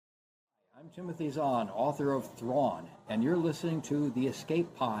I'm Timothy Zahn, author of Thrawn, and you're listening to the Escape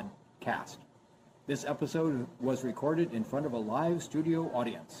Podcast. This episode was recorded in front of a live studio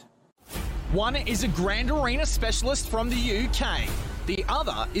audience. One is a Grand Arena specialist from the UK. The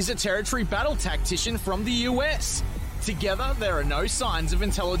other is a territory battle tactician from the US. Together, there are no signs of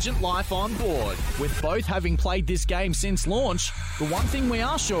intelligent life on board. With both having played this game since launch, the one thing we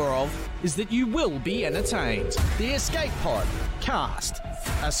are sure of is that you will be entertained. The Escape Pod Cast,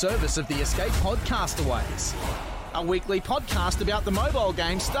 a service of the Escape Pod Castaways. A weekly podcast about the mobile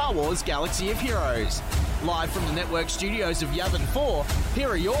game Star Wars Galaxy of Heroes. Live from the network studios of Yavin 4, here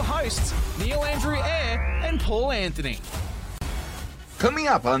are your hosts, Neil Andrew Eyre and Paul Anthony. Coming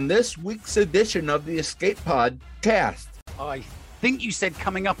up on this week's edition of the Escape Pod Cast. I think you said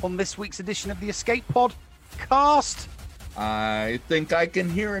coming up on this week's edition of the Escape Pod Cast. I think I can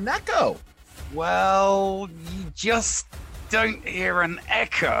hear an echo. Well, you just don't hear an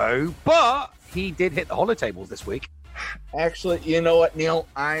echo, but he did hit the holotables this week. Actually, you know what, Neil?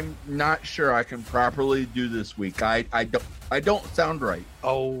 I'm not sure I can properly do this week. I don't sound right.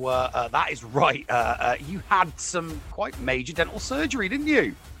 Oh, that is right. You had some quite major dental surgery, didn't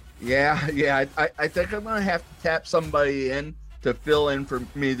you? Yeah. I think I'm going to have to tap somebody in to fill in for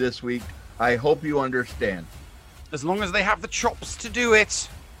me this week. I hope you understand. As long as they have the chops to do it.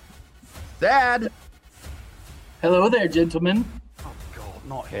 Dad! Hello there, gentlemen. Oh, God,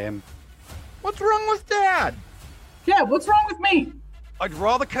 not him. What's wrong with Dad? Yeah, what's wrong with me? I'd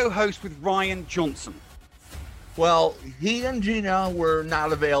rather co-host with Ryan Johnson. Well, he and Gina were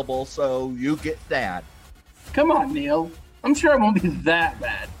not available, so you get Dad. Come on, Neil. I'm sure it won't be that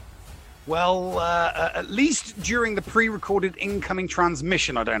bad. Well, at least during the pre-recorded incoming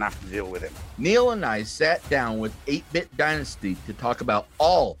transmission, I don't have to deal with him. Neil and I sat down with BitDynasty to talk about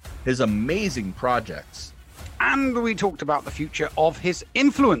all his amazing projects. And we talked about the future of his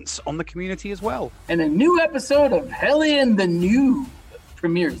influence on the community as well. And a new episode of Hellion the New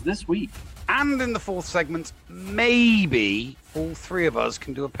premieres this week. And in the fourth segment, maybe all three of us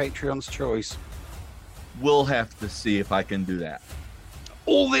can do a Patreon's choice. We'll have to see if I can do that.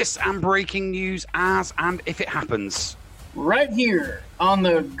 All this and breaking news as and if it happens. Right here on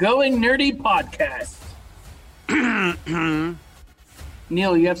the Going Nerdy podcast.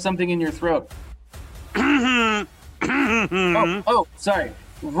 Neil, you have something in your throat. Sorry.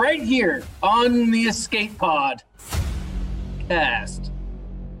 Right here on the Escape Pod Cast.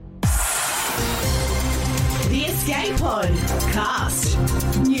 The Escape Pod Cast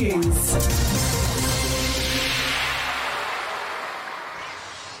News.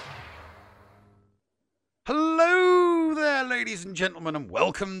 Hello there, ladies and gentlemen, and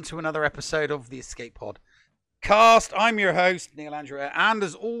welcome to another episode of the Escape Pod Cast. I'm your host, Neil Andrew, and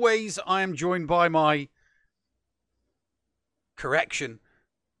as always, I am joined by my Correction.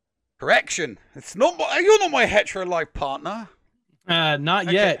 It's not. You're not my hetero life partner. Not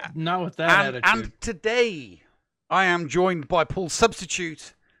Okay. yet. Not with that attitude. And today, I am joined by Paul's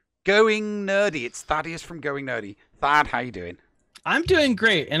substitute, Going Nerdy. It's Thaddeus from Going Nerdy. Thad, how you doing? I'm doing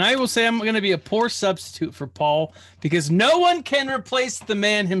great, and I will say I'm going to be a poor substitute for Paul because no one can replace the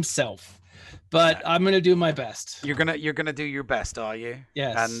man himself. But I'm going to do my best. You're gonna do your best, are you?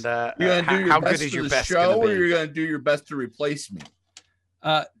 Yes. And You're gonna do your how best good is for your the best show, gonna or be? you're gonna do your best to replace me?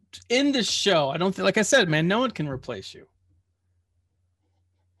 In the show, I don't think, like I said, man, no one can replace you.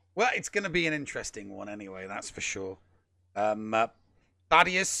 Well, it's going to be an interesting one anyway, that's for sure.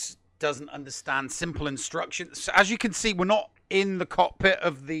 Thaddeus doesn't understand simple instructions. As you can see, we're not in the cockpit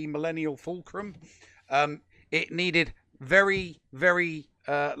of the Millennial Fulcrum. It needed very, very...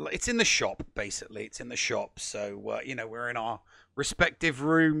 it's in the shop, basically. It's in the shop. So, we're in our respective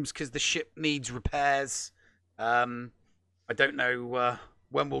rooms because the ship needs repairs. I don't know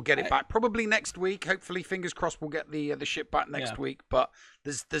when we'll get it back. Probably next week. Hopefully, fingers crossed, we'll get the ship back next week. But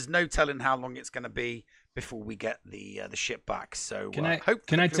there's no telling how long it's going to be before we get the ship back. So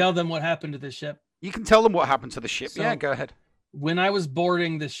Can I tell them what happened to the ship? You can tell them what happened to the ship. So, yeah, go ahead. When I was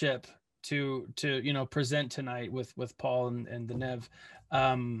boarding the ship to present tonight with Paul and the Nev,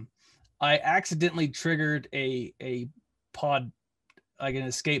 I accidentally triggered a pod, like an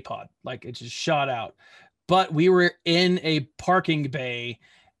escape pod, like it just shot out. But we were in a parking bay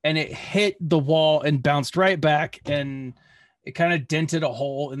and it hit the wall and bounced right back, and it kind of dented a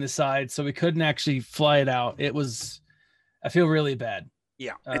hole in the side, so we couldn't actually fly it out. I feel really bad.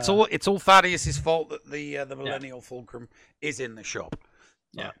 Yeah, it's all Thaddeus's fault that the Millennial Fulcrum is in the shop.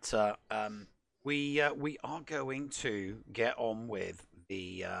 Yeah. But we are going to get on with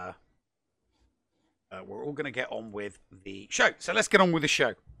the we're all going to get on with the show. So let's get on with the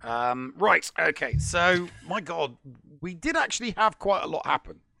show. Right. Okay. So, my God, we did actually have quite a lot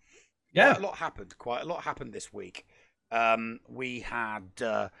happen. Yeah. Quite a lot happened this week. We had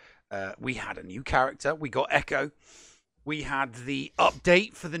a new character. We got Echo. We had the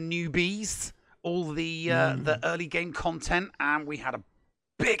update for the newbies, all the early game content, and we had a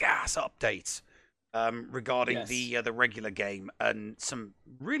big ass update regarding the regular game and some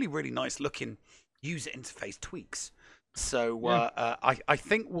really, really nice looking user interface tweaks. So I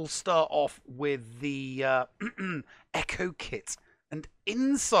think we'll start off with the Echo kit and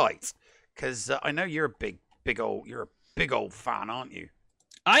insight, because I know you're a big old fan, aren't you?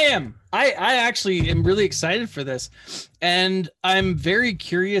 I am. I actually am really excited for this, and I'm very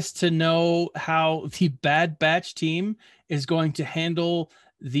curious to know how the Bad Batch team is going to handle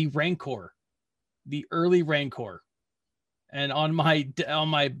the Rancor, the early Rancor. And on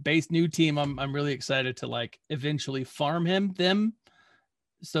my base new team, I'm really excited to like eventually farm them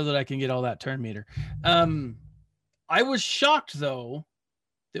so that I can get all that turn meter. I was shocked though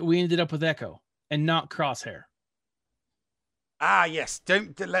that we ended up with Echo and not Crosshair. Ah, yes.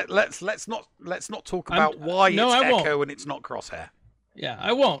 Let's not talk about why it's Echo and it's not Crosshair. Yeah,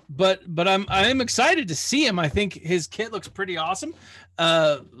 I won't. But I'm excited to see him. I think his kit looks pretty awesome.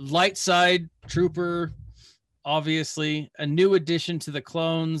 Light side trooper, obviously a new addition to the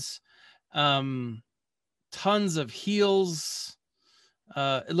clones. Tons of heals.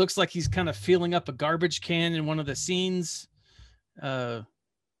 It looks like he's kind of filling up a garbage can in one of the scenes. I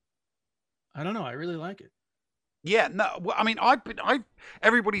don't know. I really like it. Yeah, no, I mean,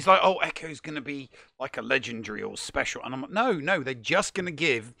 everybody's like, oh, Echo's going to be like a legendary or special. And I'm like, no, they're just going to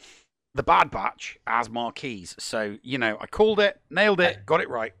give the Bad Batch as marquees. So, I called it, nailed it, got it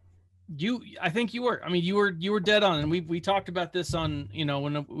right. I think you were. I mean, you were dead on. And we talked about this on,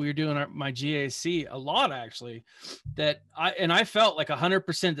 when we were doing my GAC a lot, actually, that I felt like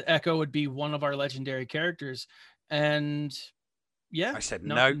 100% Echo would be one of our legendary characters. And yeah, I said,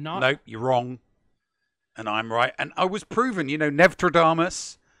 no, you're wrong. And I'm right. And I was proven,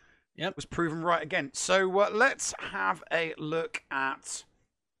 Nevtradamus was proven right again. So let's have a look at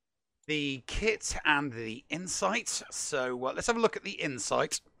the kit and the insight. So let's have a look at the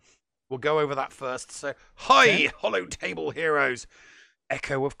insight. We'll go over that first. So, Holo Table heroes.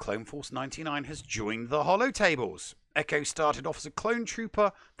 Echo of Clone Force 99 has joined the Holo Tables. Echo started off as a clone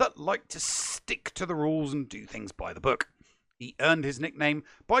trooper that liked to stick to the rules and do things by the book. He earned his nickname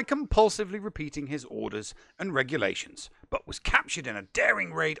by compulsively repeating his orders and regulations, but was captured in a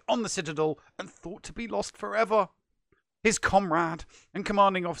daring raid on the Citadel and thought to be lost forever. His comrade and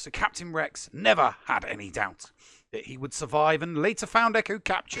commanding officer Captain Rex never had any doubt that he would survive, and later found Echo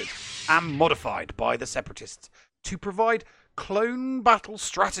captured and modified by the Separatists to provide clone battle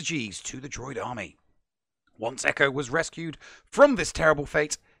strategies to the droid army. Once Echo was rescued from this terrible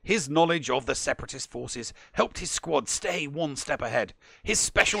fate, his knowledge of the Separatist forces helped his squad stay one step ahead. His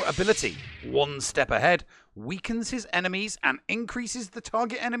special ability, One Step Ahead, weakens his enemies and increases the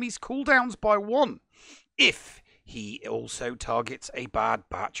target enemy's cooldowns by 1 if he also targets a Bad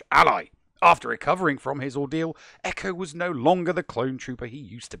Batch ally. After recovering from his ordeal, Echo was no longer the clone trooper he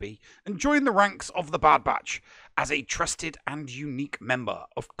used to be and joined the ranks of the Bad Batch as a trusted and unique member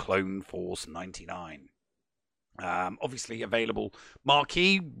of Clone Force 99. Obviously available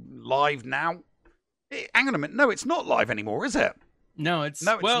marquee live now. Hang on a minute. No, it's not live anymore, is it? No, it's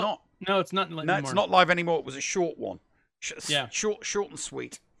not. No, it's not. No, it's not live anymore. It was a short one. Short and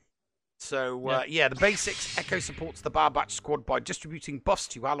sweet. So the basics. Echo supports the Bad Batch squad by distributing buffs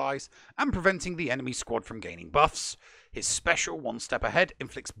to allies and preventing the enemy squad from gaining buffs. His special One Step Ahead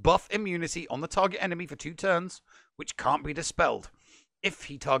inflicts buff immunity on the target enemy for 2 turns, which can't be dispelled. If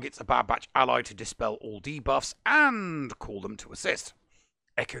he targets a Bad Batch ally to dispel all debuffs and call them to assist.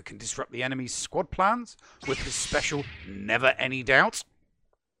 Echo can disrupt the enemy's squad plans with his special Never Any Doubt,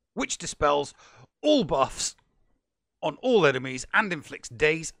 which dispels all buffs on all enemies and inflicts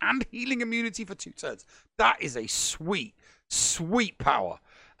daze and healing immunity for 2 turns. That is a sweet power.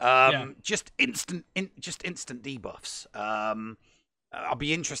 Just instant debuffs. I'll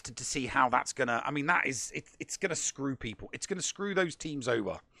be interested to see how that's gonna. I mean, it's gonna screw people. It's gonna screw those teams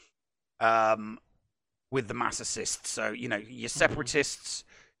over. With the mass assists, so your Separatists,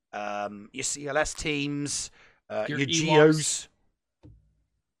 your CLS teams, your Geos,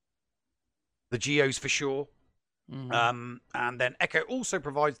 the Geos for sure. And then Echo also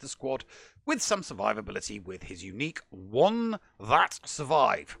provides the squad with some survivability with his unique One That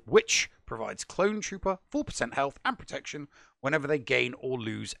Survive, which provides Clone Trooper 4% health and protection whenever they gain or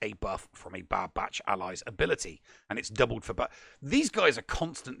lose a buff from a Bad Batch ally's ability. And it's doubled for buff. These guys are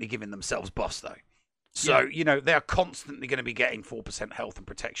constantly giving themselves buffs, though. So, they're constantly going to be getting 4% health and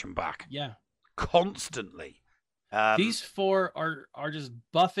protection back. Yeah. Constantly. These 4 are just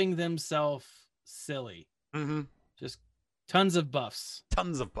buffing themselves silly. Mm-hmm. Just tons of buffs.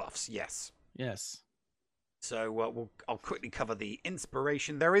 Tons of buffs, yes. Yes. So I'll quickly cover the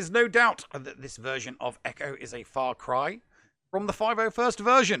inspiration. There is no doubt that this version of Echo is a far cry from the 501st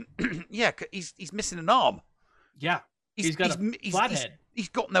version. Yeah, he's missing an arm. Yeah, he's got a flathead. He's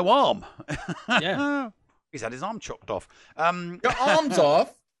got no arm. Yeah. He's had his arm chopped off. Your arm's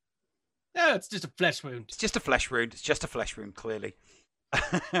off. No, it's just a flesh wound. It's just a flesh wound, clearly.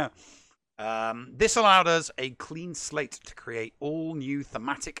 This allowed us a clean slate to create all new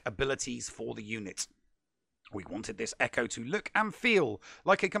thematic abilities for the unit. We wanted this Echo to look and feel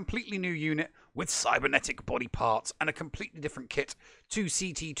like a completely new unit with cybernetic body parts and a completely different kit to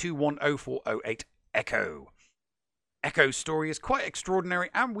CT210408 Echo. Echo's story is quite extraordinary,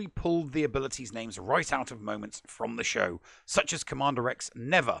 and we pulled the abilities names right out of moments from the show, such as Commander X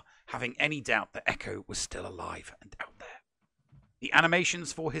never having any doubt that Echo was still alive and out there. The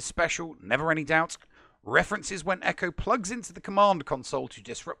animations for his special, Never Any Doubt, references when Echo plugs into the command console to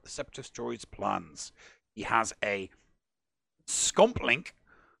disrupt the Separatist droid's plans. He has a scomp link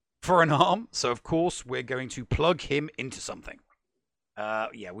for an arm, so of course we're going to plug him into something.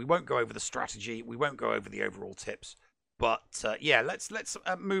 Yeah, we won't go over the strategy, we won't go over the overall tips, but yeah, let's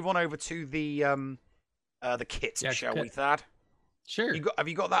move on over to the kit, shall we, Thad? Sure. Have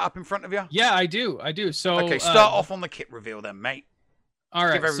you got that up in front of you? Yeah, I do. So okay, start off on the kit reveal then, mate. All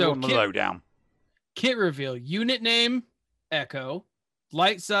right. Give everyone the lowdown. Kit reveal. Unit name: Echo.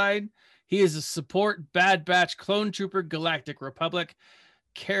 Light side: he is a support Bad Batch clone trooper, Galactic Republic.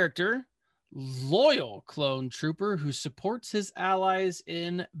 Character: loyal clone trooper who supports his allies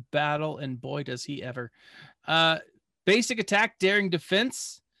in battle, and boy does he ever. Basic attack: daring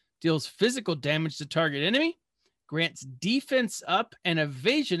defense, deals physical damage to target enemy, grants defense up and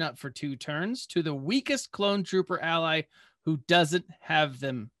evasion up for 2 turns to the weakest clone trooper ally who doesn't have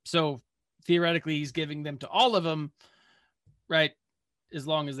them. So theoretically, he's giving them to all of them, right? As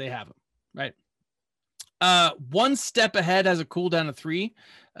long as they have them, right? 1 step ahead has a cooldown of 3.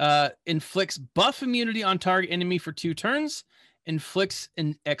 Inflicts buff immunity on target enemy for 2 turns. Inflicts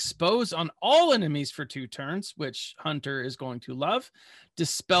an expose on all enemies for 2 turns, which Hunter is going to love.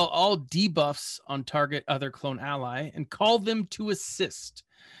 Dispel all debuffs on target other clone ally and call them to assist.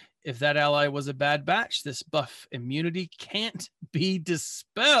 If that ally was a Bad Batch, this buff immunity can't be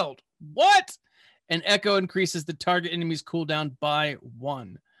dispelled. What? And Echo increases the target enemy's cooldown by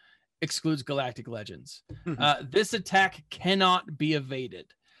 1. Excludes Galactic Legends. This attack cannot be evaded.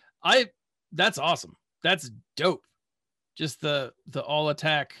 That's awesome. That's dope. Just the all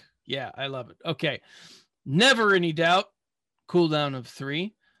attack. Yeah, I love it. Okay. Never Any Doubt. Cooldown of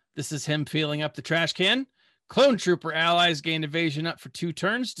 3. This is him filling up the trash can. Clone Trooper allies gain evasion up for 2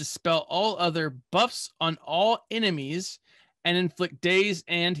 turns, dispel all other buffs on all enemies, and inflict daze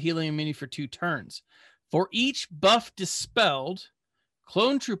and healing immunity for 2 turns. For each buff dispelled,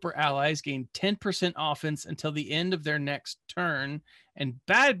 Clone Trooper allies gain 10% offense until the end of their next turn, and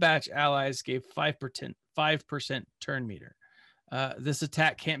Bad Batch allies gave 5% turn meter. This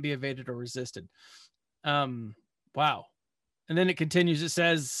attack can't be evaded or resisted. Wow. And then it continues. It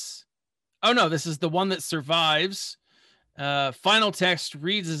says, oh no, this is the one that survives. Final text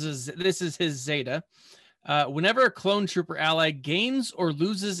reads, this is his Zeta. Whenever a Clone Trooper ally gains or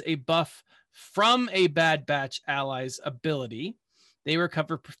loses a buff from a Bad Batch ally's ability, they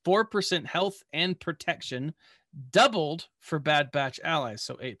recover 4% health and protection, doubled for Bad Batch allies,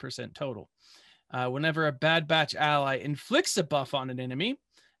 so 8% total. Whenever a Bad Batch ally inflicts a buff on an enemy,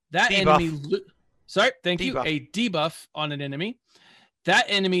 that debuff. enemy... A debuff on an enemy. That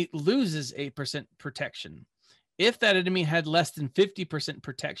enemy loses 8% protection. If that enemy had less than 50%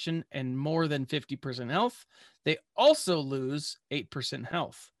 protection and more than 50% health, they also lose 8%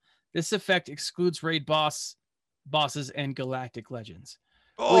 health. This effect excludes raid bosses and Galactic Legends.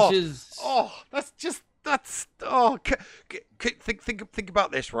 Think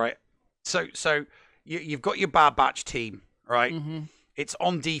about this, right? So you've got your Bad Batch team, right? Mm-hmm. It's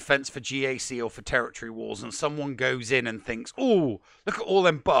on defense for GAC or for territory wars, and someone goes in and thinks, oh, look at all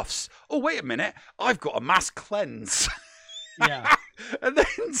them buffs. Oh, wait a minute, I've got a mass cleanse. Yeah. And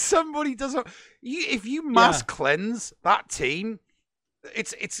then somebody does if you mass cleanse that team,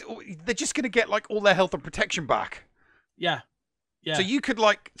 they're just going to get like all their health and protection back. Yeah. Yeah. So you could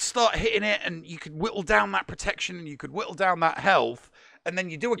like start hitting it, and you could whittle down that protection, and you could whittle down that health, and then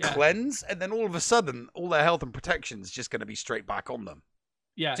you do a cleanse, and then all of a sudden, all their health and protection is just going to be straight back on them.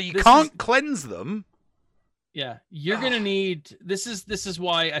 Yeah. So you can't cleanse them. Yeah. You're going to need... This is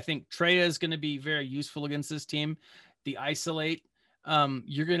why I think Traya is going to be very useful against this team. The Isolate.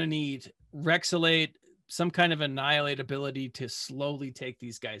 You're going to need Rexolate, some kind of annihilate ability to slowly take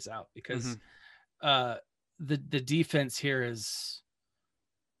these guys out, because the defense here is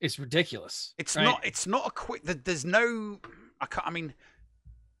ridiculous. It's right? It's not a quick. There's no. I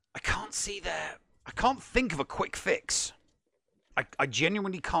can't see there. I can't think of a quick fix. I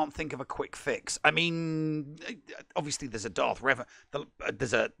genuinely can't think of a quick fix. I mean, obviously there's a Darth Revan.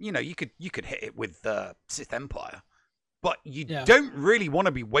 There's a, you could hit it with Sith Empire, but you don't really want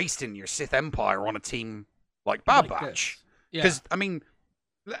to be wasting your Sith Empire on a team like Bad Batch, because I mean,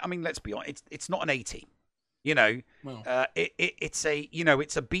 let's be honest, it's not an A team. It's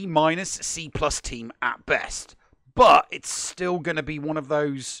a B- C+ team at best, but it's still going to be one of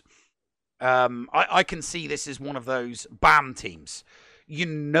those. I can see this as one of those BAM teams.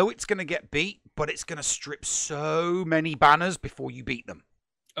 It's going to get beat, but it's going to strip so many banners before you beat them.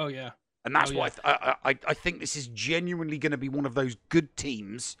 Oh yeah, and that's why I think this is genuinely going to be one of those good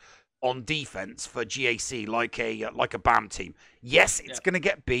teams on defense for GAC, like a BAM team. Yes, it's going to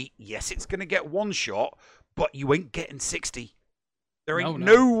get beat. Yes, it's going to get one shot, but you ain't getting 60. There ain't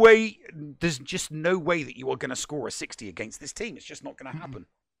no way. There's just no way that you are going to score a 60 against this team. It's just not going to happen.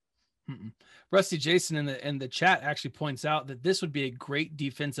 Rusty Jason in the chat actually points out that this would be a great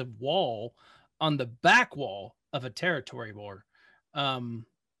defensive wall on the back wall of a territory war. And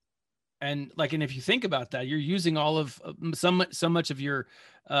if you think about that, you're using all of so much of your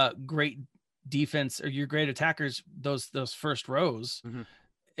great defense or your great attackers, those first rows.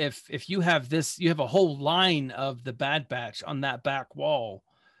 If you have this, you have a whole line of the Bad Batch on that back wall,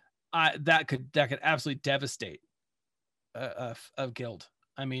 that could absolutely devastate a guild.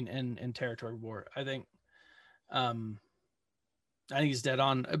 I mean, in territory war, I think he's dead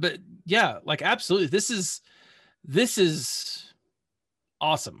on. But yeah, absolutely, this is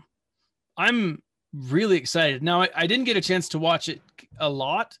awesome. I'm really excited. Now, I didn't get a chance to watch it a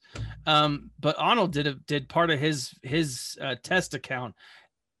lot, but Arnold did part of his test account,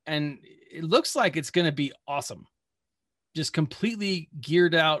 and it looks like it's going to be awesome. Just completely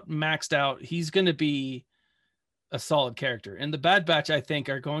geared out, maxed out. He's going to be a solid character, and the Bad Batch, I think,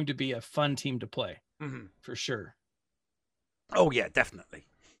 are going to be a fun team to play for sure. Oh yeah, definitely,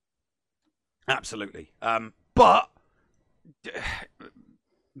 absolutely. But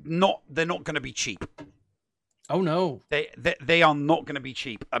they're not going to be cheap. Oh no, they are not going to be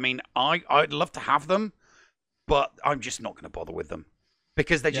cheap. I mean, I'd love to have them, but I'm just not going to bother with them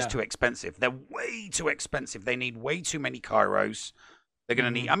because they're just too expensive. They're way too expensive. They need way too many Kairos. They're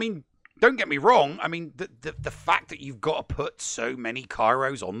going to need. I mean, don't get me wrong. I mean, the fact that you've got to put so many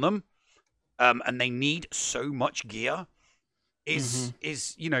Kairos on them, and they need so much gear, is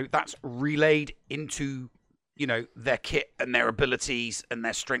that's relayed into their kit and their abilities and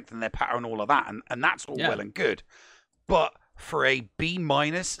their strength and their power and all of that, and that's all well and good. But for a B-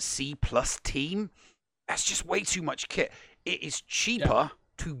 C+ team, that's just way too much kit. It is cheaper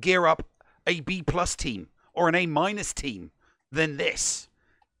to gear up a B+ team or an A- team than this.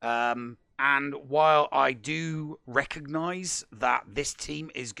 And while I do recognize that this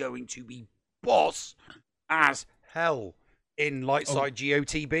team is going to be boss as hell in Lightside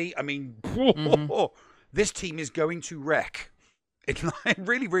GOTB, I mean, this team is going to wreck. It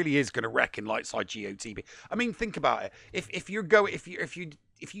really, really is going to wreck in Lightside GOTB. I mean, think about it. If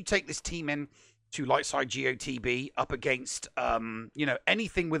you take this team in to Lightside GOTB up against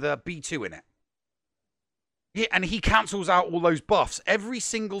anything with a B2 in it. Yeah, and he cancels out all those buffs. Every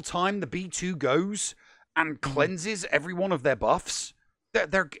single time the B2 goes and cleanses every one of their buffs,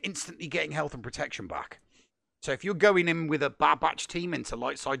 they're instantly getting health and protection back. So if you're going in with a Bad Batch team into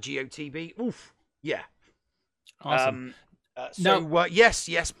Lightside GOTB, oof, yeah. Awesome.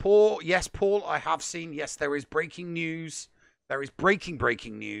 Yes, Paul, I have seen, yes, there is breaking news. There is breaking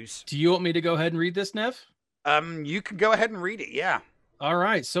news. Do you want me to go ahead and read this, Nev? You can go ahead and read it, yeah. All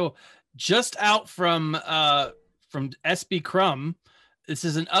right, so just out from SB Crumb, this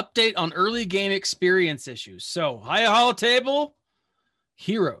is an update on early game experience issues. So, hi, Hall Table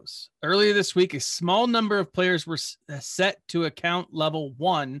Heroes. Earlier this week, a small number of players were set to account level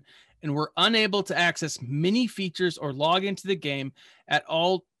 1 and were unable to access many features or log into the game at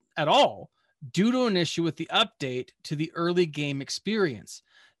all due to an issue with the update to the early game experience.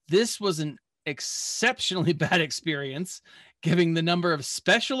 This was an exceptionally bad experience, given the number of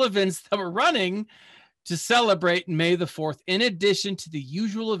special events that were running to celebrate May the 4th, in addition to the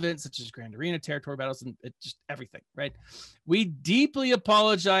usual events such as Grand Arena, territory battles, and just everything, right? We deeply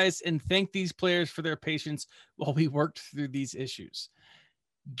apologize and thank these players for their patience while we worked through these issues.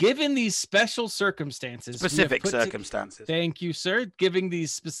 Given these special circumstances, thank you, sir. Given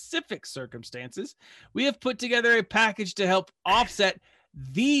these specific circumstances, we have put together a package to help offset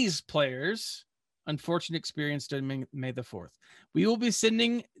these players' unfortunate experience during May the 4th. We will be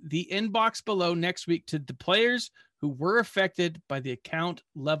sending the inbox below next week to the players who were affected by the account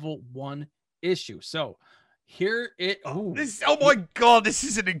level 1 issue. So here it. Oh my God! This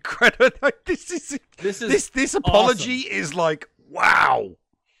is an incredible. This apology awesome. is like wow.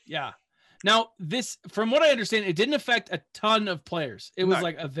 Yeah. Now, this, from what I understand, it didn't affect a ton of players. It was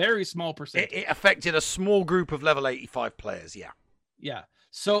like a very small percentage. It affected a small group of level 85 players. Yeah. Yeah.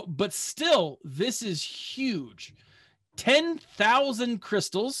 So, but still, this is huge. 10,000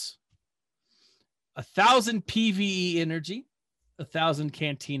 crystals, 1,000 PvE energy, 1,000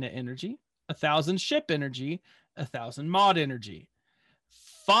 Cantina energy, 1,000 ship energy, 1,000 mod energy,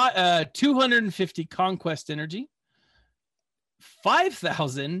 250 conquest energy,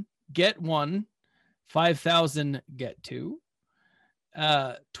 5,000 get 1, 5,000 get 2,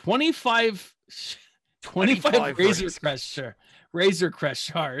 25 Razor Crest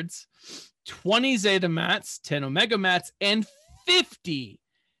shards, 20 Zeta mats, 10 Omega mats, and 50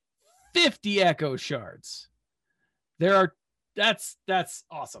 Echo shards. That's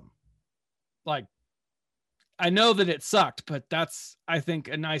awesome. Like, I know that it sucked, but that's, I think,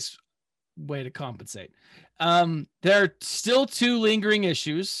 a nice way to compensate. There are still 2 lingering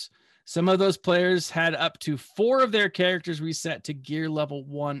issues. Some of those players had up to 4 of their characters reset to gear level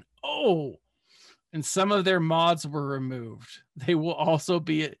 1. Oh, and some of their mods were removed. We will also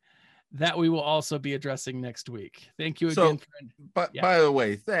be addressing next week. Thank you again, friend. But by the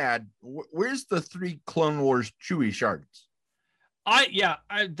way, Thad, where's the 3 Clone Wars Chewie shards?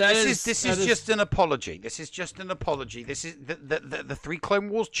 This is just an apology. This is just an apology. This is the 3 Clone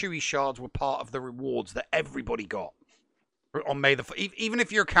Wars Chewie shards were part of the rewards that everybody got on May the 4th. Even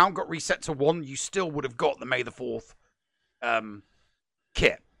if your account got reset to 1, you still would have got the May the 4th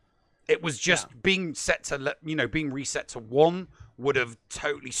kit. It was just being set to, being reset to 1 would have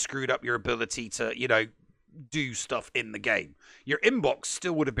totally screwed up your ability to, do stuff in the game. Your inbox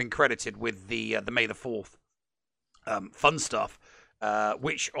still would have been credited with the May the 4th fun stuff,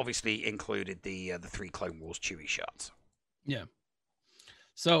 which obviously included the 3 Clone Wars Chewie shards. Yeah.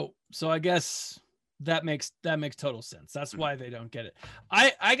 So I guess that makes total sense. That's why they don't get it.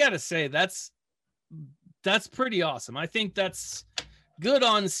 I gotta say that's pretty awesome. I think that's good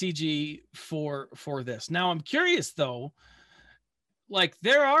on CG for this. Now I'm curious though, like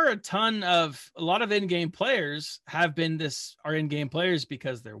there are a lot of in-game players are in-game players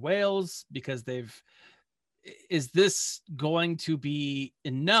because they're whales, because is this going to be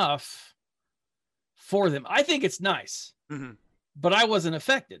enough for them? I think it's nice, but I wasn't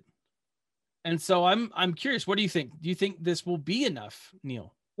affected. And so I'm curious, what do you think? Do you think this will be enough,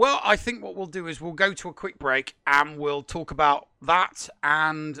 Neil? Well, I think what we'll do is we'll go to a quick break and we'll talk about that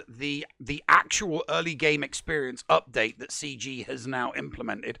and the actual early game experience update that CG has now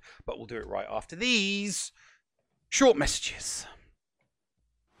implemented. But we'll do it right after these short messages.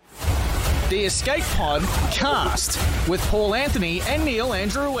 The Escape Pod Cast with Paul Anthony and Neil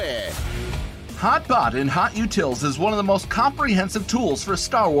Andrew Ware. Hotbot in Hot Utils is one of the most comprehensive tools for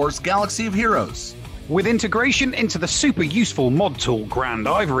Star Wars Galaxy of Heroes. With integration into the super useful mod tool Grand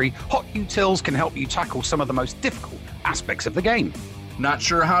Ivory, Hot Utils can help you tackle some of the most difficult aspects of the game. Not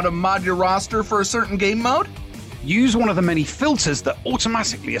sure how to mod your roster for a certain game mode? Use one of the many filters that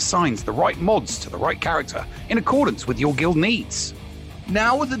automatically assigns the right mods to the right character in accordance with your guild needs.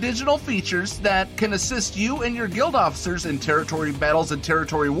 Now with additional features that can assist you and your guild officers in territory battles and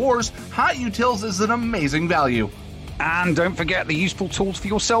territory wars, Hot Utils is an amazing value. And don't forget the useful tools for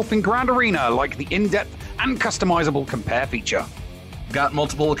yourself in Grand Arena, like the in-depth and customizable compare feature. Got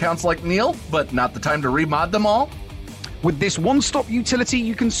multiple accounts like Neil, but not the time to remod them all? With this one-stop utility,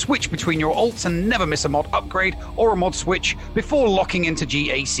 you can switch between your alts and never miss a mod upgrade or a mod switch before locking into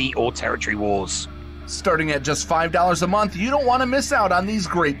GAC or Territory Wars. Starting at just $5 a month, you don't want to miss out on these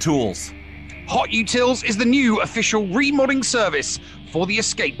great tools. Hot Utils is the new official remodding service for the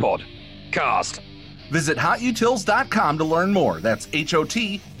Escape Pod Cast. Visit hotutils.com to learn more. That's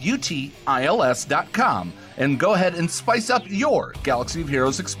HOTUTILS.com. And go ahead and spice up your Galaxy of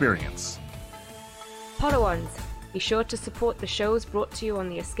Heroes experience. Podawans, be sure to support the shows brought to you on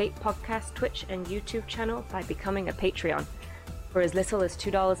the Escape Podcast Twitch and YouTube channel by becoming a Patreon. For as little as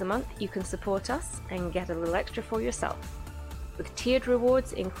 $2 a month, you can support us and get a little extra for yourself. With tiered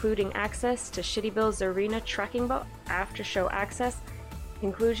rewards including access to Shitty Bill's Arena tracking bot, after-show access,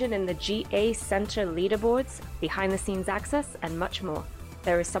 inclusion in the GA Center leaderboards, behind-the-scenes access, and much more.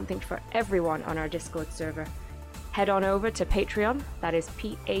 There is something for everyone on our Discord server. Head on over to Patreon, that is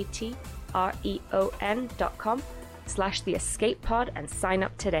patreon.com/theescapepod and sign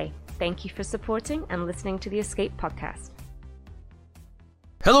up today. Thank you for supporting and listening to the Escape Podcast.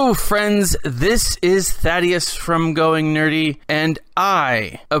 Hello, friends. This is Thaddeus from Going Nerdy, and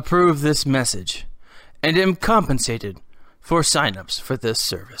I approve this message and am compensated for signups for this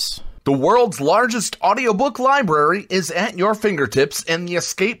service. The world's largest audiobook library is at your fingertips, and the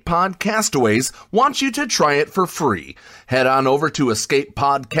Escape Pod Castaways want you to try it for free. Head on over to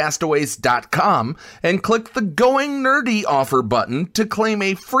escapepodcastaways.com and click the Going Nerdy offer button to claim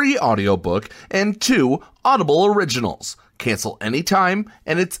a free audiobook and 2 Audible originals. Cancel anytime,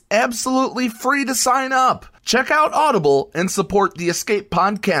 and it's absolutely free to sign up. Check out Audible and support the Escape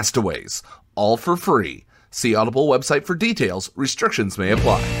Pod Castaways, all for free. See Audible website for details. Restrictions may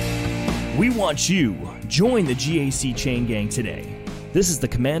apply. We want you. Join the GAC Chain Gang today. This is the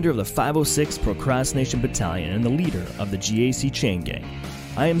commander of the 506 Procrastination Battalion and the leader of the GAC Chain Gang.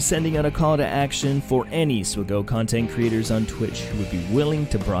 I am sending out a call to action for any SWGO content creators on Twitch who would be willing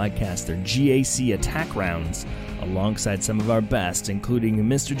to broadcast their GAC attack rounds alongside some of our best, including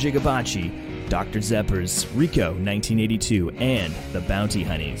Mr. Jigabachi, Dr. Zeppers, Rico 1982, and the Bounty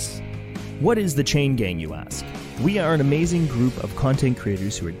Honeys. What is the Chain Gang, you ask? We are an amazing group of content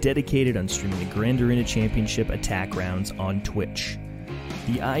creators who are dedicated on streaming the Grand Arena Championship attack rounds on Twitch.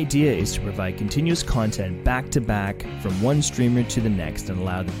 The idea is to provide continuous content back-to-back from one streamer to the next and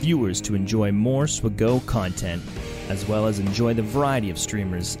allow the viewers to enjoy more SWGO content, as well as enjoy the variety of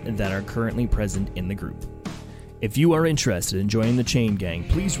streamers that are currently present in the group. If you are interested in joining the Chain Gang,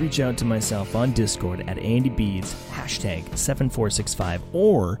 please reach out to myself on Discord at AndyBeads, #7465,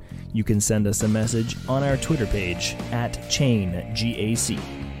 or you can send us a message on our Twitter page at ChainGAC.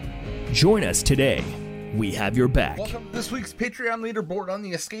 Join us today. We have your back. Welcome to this week's Patreon leaderboard on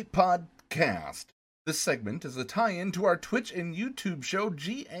the Escape Podcast. This segment is a tie-in to our Twitch and YouTube show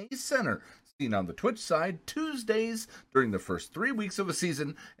GA Center, seen on the Twitch side Tuesdays during the first 3 weeks of a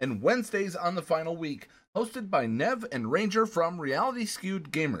season and Wednesdays on the final week, hosted by Nev and Ranger from Reality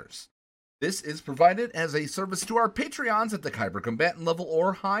Skewed Gamers. This is provided as a service to our Patreons at the Kyber Combatant level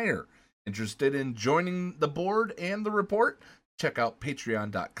or higher. Interested in joining the board and the report? Check out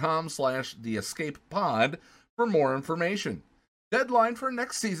patreon.com/theescapepod for more information. Deadline for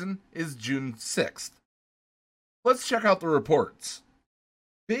next season is June 6th. Let's check out the reports.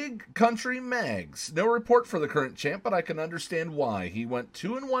 Big Country Mags. No report for the current champ, but I can understand why. He went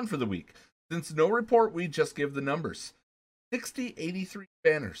 2-1 for the week. Since no report, we just give the numbers. 60, 83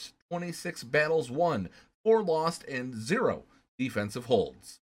 banners, 26 battles won, 4 lost, and 0 defensive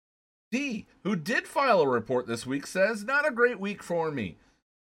holds. D, who did file a report this week, says, not a great week for me.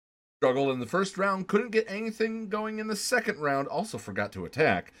 Struggled in the first round, couldn't get anything going in the second round, also forgot to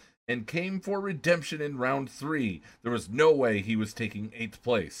attack, and came for redemption in round 3. There was no way he was taking 8th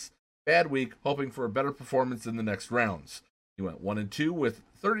place. Bad week, hoping for a better performance in the next rounds. He went 1-2 with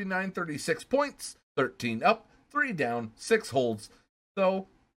 39-36 points, 13 up, 3 down, 6 holds. So,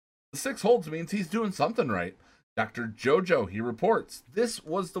 the 6 holds means he's doing something right. Dr. Jojo, he reports, this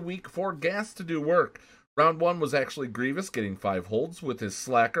was the week for Gas to do work. Round 1 was actually Grievous, getting 5 holds with his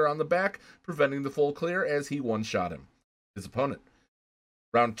slacker on the back, preventing the full clear as he one-shot him, his opponent.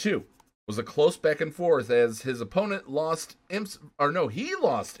 Round 2 was a close back and forth as his opponent lost imps, he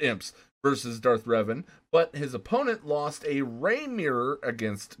lost imps versus Darth Revan, but his opponent lost a Ray Mirror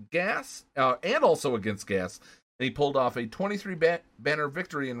against Gas, and also against Gas, and he pulled off a 23 banner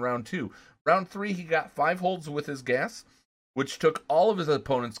victory in round 2. Round 3, he got 5 holds with his Gas, which took all of his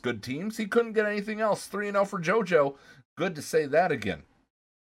opponent's good teams. He couldn't get anything else. 3-0 for JoJo. Good to say that again.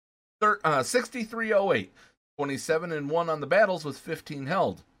 63-08. 27-1 on the battles with 15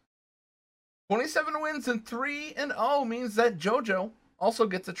 held. 27 wins and 3-0 means that JoJo also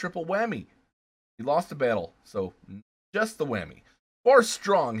gets a triple whammy. He lost a battle, so just the whammy. 4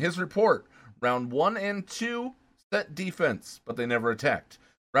 strong, his report. Round 1 and 2 set defense, but they never attacked.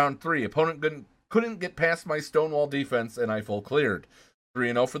 Round 3, opponent couldn't get past my Stonewall defense, and I full cleared.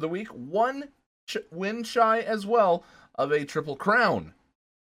 3-0 for the week. 1 win shy as well of a triple crown.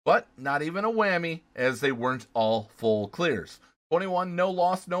 But not even a whammy, as they weren't all full clears. 21, no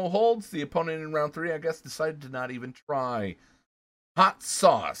loss, no holds. The opponent in round 3, I guess, decided to not even try. Hot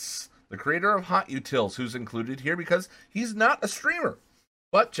Sauce, the creator of Hot Utils, who's included here because he's not a streamer.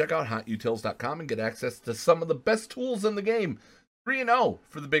 But check out hotutils.com and get access to some of the best tools in the game. 3-0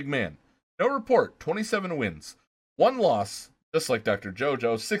 for the big man. No report, 27 wins. 1 loss, just like Dr.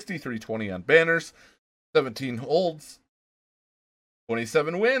 Jojo, 63-20 on banners, 17 holds,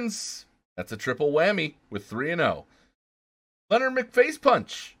 27 wins. That's a triple whammy with 3-0. Leonard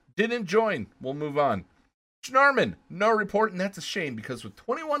McFacepunch didn't join. We'll move on. Schnarman, no report, and that's a shame because with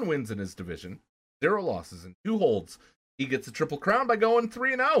 21 wins in his division, 0 losses and 2 holds, he gets a triple crown by going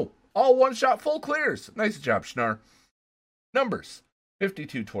 3-0. All one-shot full clears. Nice job, Schnar. Numbers.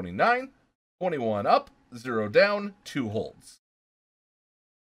 52-29, 21 up, 0 down, 2 holds.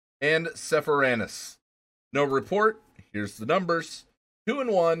 And Sephiranus. No report. Here's the numbers.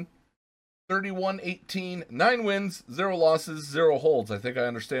 2-1, 31-18, 9 wins, 0 losses, 0 holds. I think I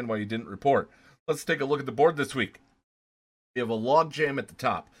understand why you didn't report. Let's take a look at the board this week. We have a logjam at the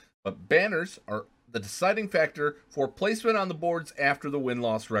top, but banners are the deciding factor for placement on the boards after the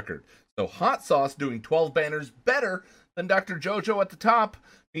win-loss record. So Hot Sauce doing 12 banners better than Dr. Jojo at the top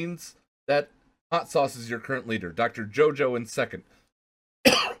means that Hot Sauce is your current leader. Dr. Jojo in second.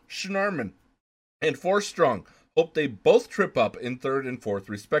 Schnarman and Force Strong. Hope they both trip up in third and fourth,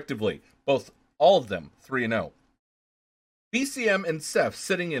 respectively. All of them, 3-0. BCM and Seth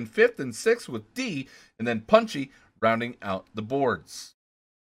sitting in fifth and sixth with D, and then Punchy rounding out the boards.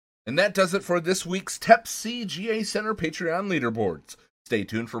 And that does it for this week's TEPc GA Center Patreon leaderboards. Stay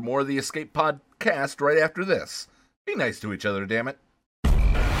tuned for more of the Escape Podcast right after this. Be nice to each other, damn it.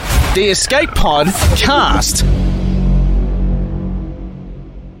 The Escape Pod Cast.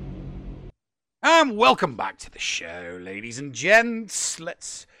 And welcome back to the show, ladies and gents.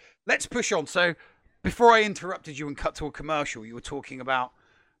 Let's push on. So, before I interrupted you and cut to a commercial, you were talking about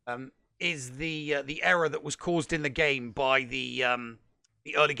is the error that was caused in the game by the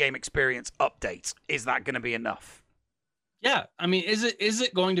early game experience update. Is that going to be enough? Yeah, I mean, is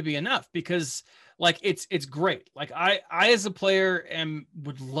it going to be enough? Because like it's great. Like I as a player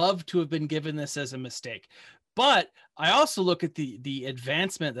would love to have been given this as a mistake. But I also look at the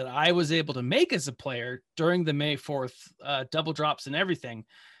advancement that I was able to make as a player during the May 4th double drops and everything.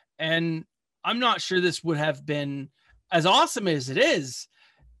 And I'm not sure this would have been as awesome as it is.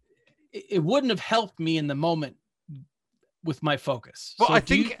 It wouldn't have helped me in the moment with my focus. Well, so I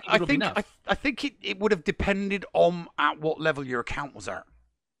think it would have depended on at what level your account was at.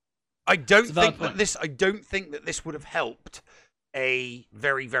 I don't think that this would have helped a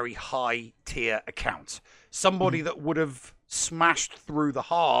very, very high tier account. Somebody that would have smashed through the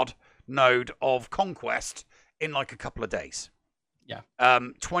hard node of Conquest in like a couple of days. Yeah.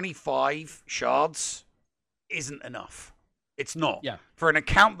 25 shards isn't enough. It's not. Yeah. For an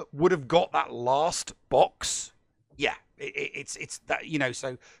account that would have got that last box, yeah, it's that, you know,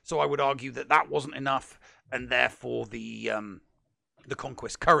 so I would argue that wasn't enough, and therefore the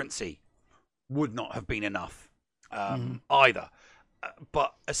Conquest currency would not have been enough either.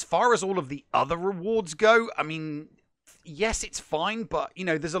 But as far as all of the other rewards go, I mean, yes, it's fine, but, you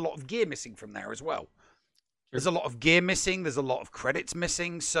know, there's a lot of gear missing from there as well. There's a lot of gear missing. There's a lot of credits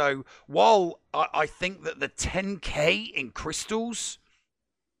missing. So while I think that the 10K in crystals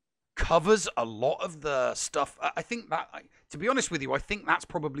covers a lot of the stuff, I think that, to be honest with you, I think that's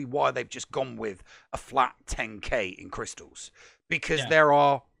probably why they've just gone with a flat 10K in crystals. Because there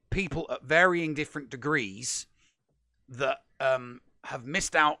are people at varying different degrees that have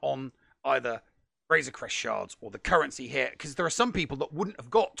missed out on either Razor Crest shards or the currency here. Because there are some people that wouldn't have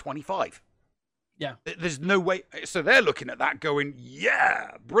got 25. Yeah. There's no way. So they're looking at that going,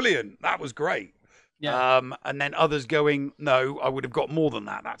 yeah, brilliant. That was great. Yeah. And then others going, no, I would have got more than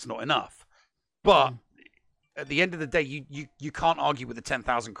that. That's not enough. But at the end of the day, you can't argue with the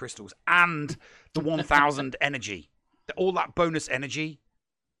 10,000 crystals and the 1,000 energy. All that bonus energy.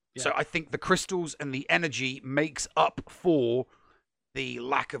 Yeah. So I think the crystals and the energy makes up for the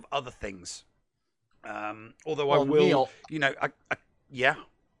lack of other things. Although I will, Neil, you know, yeah.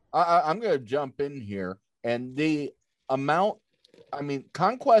 I'm going to jump in here, and the amount, I mean,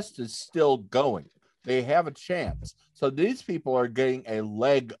 Conquest is still going. They have a chance. So these people are getting a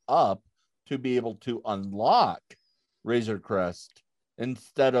leg up to be able to unlock Razor Crest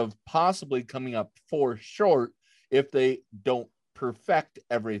instead of possibly coming up 4 short if they don't perfect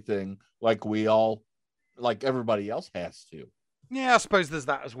everything like everybody else has to. Yeah, I suppose there's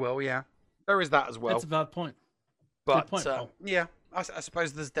that as well. Yeah, there is that as well. That's a valid point. But point, yeah, I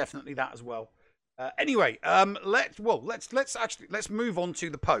suppose there's definitely that as well. Anyway, let's move on to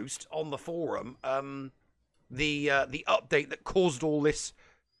the post on the forum. The update that caused all this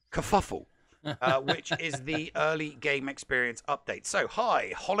kerfuffle, which is the early game experience update. So,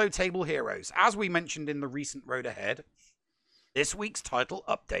 hi, Hollow Table Heroes. As we mentioned in the recent Road Ahead, this week's title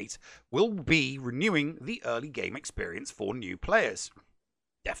update will be renewing the early game experience for new players.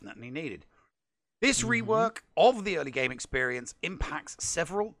 Definitely needed. This rework of the early game experience impacts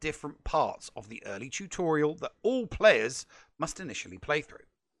several different parts of the early tutorial that all players must initially play through.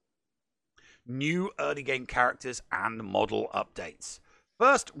 New early game characters and model updates.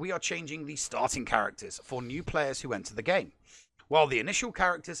 First, we are changing the starting characters for new players who enter the game. While the initial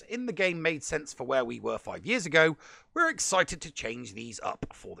characters in the game made sense for where we were 5 years ago, we're excited to change these up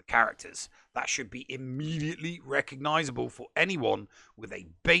for the characters. That should be immediately recognizable for anyone with a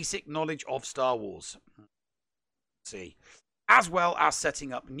basic knowledge of Star Wars. See, as well as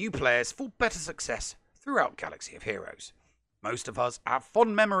setting up new players for better success throughout Galaxy of Heroes. Most of us have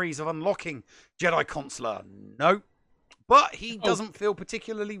fond memories of unlocking Jedi Consular. No, but he doesn't feel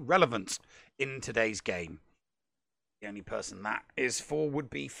particularly relevant in today's game. The only person that is for would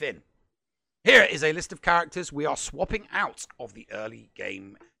be Finn. Here is a list of characters we are swapping out of the early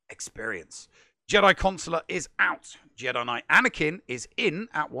game experience. Jedi Consular is out. Jedi Knight Anakin is in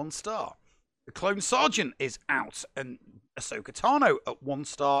at 1 star. The Clone Sergeant is out, and Ahsoka Tano at 1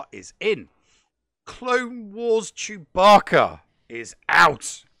 star is in. Clone Wars Chewbacca is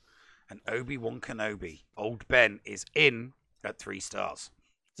out, and Obi-Wan Kenobi, Old Ben, is in at 3 stars.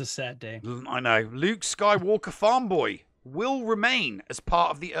 It's a sad day. I know. Luke Skywalker Farm Boy will remain as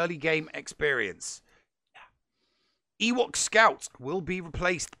part of the early game experience. Ewok Scout will be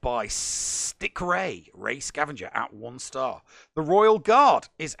replaced by Stick Ray Scavenger at 1 star. The Royal Guard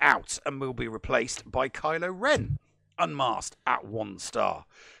is out and will be replaced by Kylo Ren, unmasked at 1 star.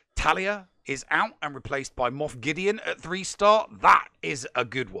 Talia is out and replaced by Moff Gideon at 3 star. That is a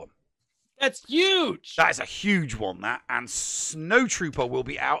good one. That's huge. That is a huge one, that. And Snow Trooper will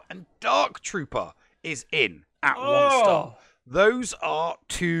be out and Dark Trooper is in at 1 star. Those are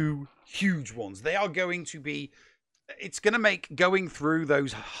 2 huge ones. They are going to be... It's going to make going through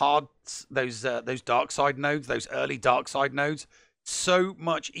those those dark side nodes, those early dark side nodes, so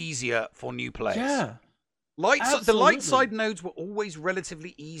much easier for new players. Yeah, the light side nodes were always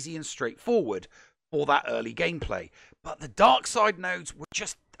relatively easy and straightforward for that early gameplay, but the dark side nodes were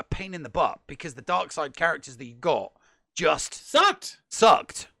just a pain in the butt because the dark side characters that you got just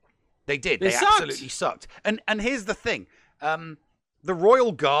sucked. They did. They absolutely sucked. And here's the thing: the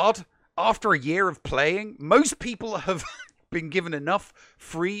Royal Guard. After a year of playing, most people have been given enough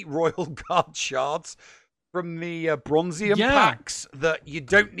free Royal Guard shards from the Bronzium packs that you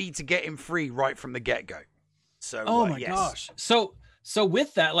don't need to get him free right from the get-go. So, oh my gosh. So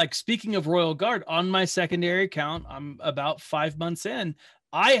with that, like speaking of Royal Guard, on my secondary account, I'm about 5 months in,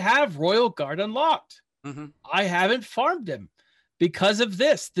 I have Royal Guard unlocked. Mm-hmm. I haven't farmed him because of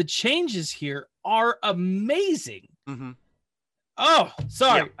this. The changes here are amazing. Mm-hmm. Oh,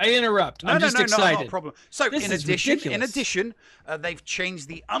 sorry, I interrupt. I'm just excited. Not a problem. So, in addition, they've changed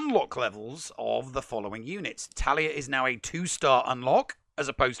the unlock levels of the following units. Talia is now a 2-star unlock as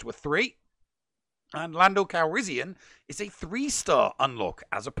opposed to a 3, and Lando Calrissian is a 3-star unlock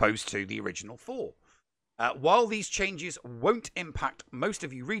as opposed to the original 4. While these changes won't impact most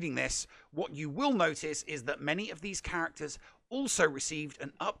of you reading this, what you will notice is that many of these characters also received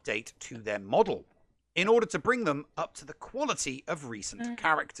an update to their model in order to bring them up to the quality of recent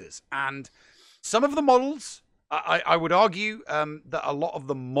characters. And some of the models, I would argue that a lot of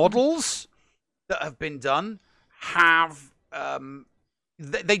the models that have been done have,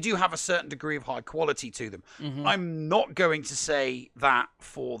 they do have a certain degree of high quality to them. Mm-hmm. I'm not going to say that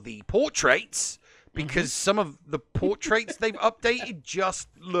for the portraits, because some of the portraits they've updated just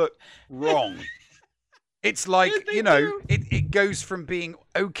look wrong. It's like, it goes from being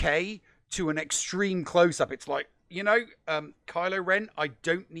okay to an extreme close-up. It's like, Kylo Ren, I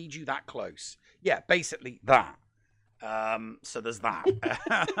don't need you that close. Yeah, basically that. So there's that.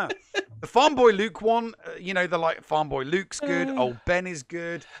 The Farm Boy Luke one, Farm Boy Luke's good, Old Ben is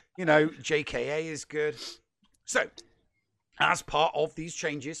good, JKA is good. So, as part of these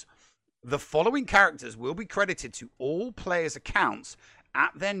changes, the following characters will be credited to all players' accounts at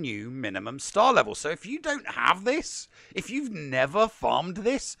their new minimum star level. So if you don't have this, if you've never farmed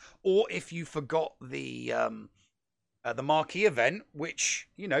this, or if you forgot the marquee event, which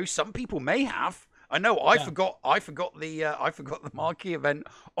some people may have. I know I forgot the marquee event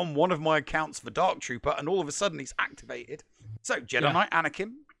on one of my accounts for Dark Trooper, and all of a sudden it's activated. So Jedi Knight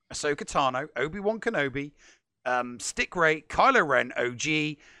Anakin, Ahsoka Tano, Obi-Wan Kenobi, Stick Ray, Kylo Ren,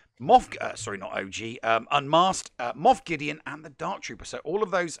 OG. Unmasked, Moff Gideon, and the Dark Trooper. So all of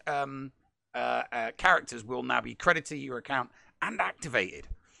those characters will now be credited to your account and activated.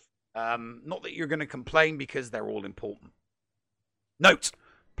 Not that you're going to complain, because they're all important. Note: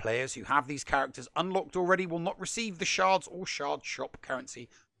 players who have these characters unlocked already will not receive the shards or shard shop currency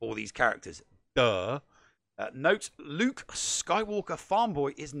for these characters. Duh. Note: Luke Skywalker Farm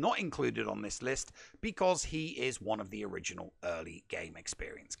Boy is not included on this list because he is one of the original early game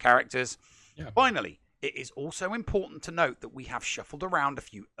experience characters. Yeah. Finally, it is also important to note that we have shuffled around a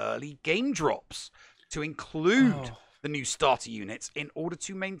few early game drops to include the new starter units in order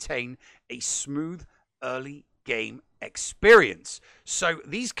to maintain a smooth early game experience. So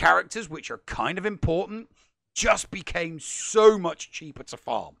these characters, which are kind of important, just became so much cheaper to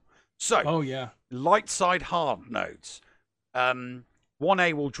farm. So, light side hard nodes.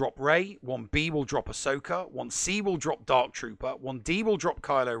 1A will drop Rey, 1B will drop Ahsoka, 1C will drop Dark Trooper, 1D will drop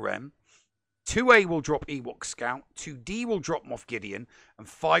Kylo Ren, 2A will drop Ewok Scout, 2D will drop Moff Gideon, and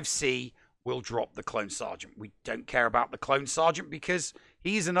 5C will drop the Clone Sergeant. We don't care about the Clone Sergeant because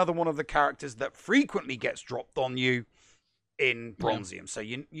he's another one of the characters that frequently gets dropped on you in Bronzium. So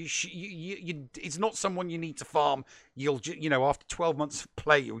you it's not someone you need to farm. After 12 months of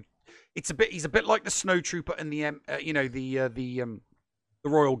play, he's a bit like the Snow Trooper and the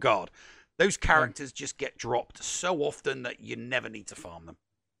Royal Guard. Those characters just get dropped so often that you never need to farm them.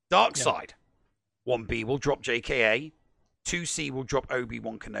 Dark side. 1B will drop JKA, 2C will drop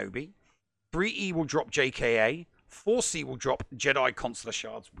Obi-Wan Kenobi, 3E will drop JKA, 4C will drop Jedi Consular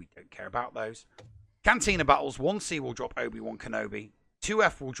Shards. We don't care about those. Cantina Battles, 1C will drop Obi-Wan Kenobi,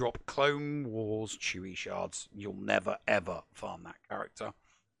 2F will drop Clone Wars Chewie Shards. You'll never, ever farm that character.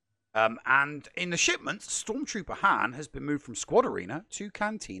 And in the shipments, Stormtrooper Han has been moved from Squad Arena to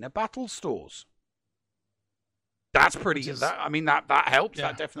Cantina Battle Stores. That's pretty. That helps. Yeah.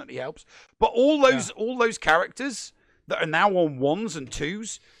 That definitely helps. But all those characters that are now on 1s and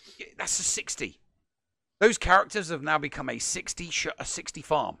 2s, that's a 60. Those characters have now become a 60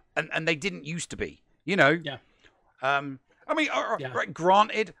 farm, and they didn't used to be. Right,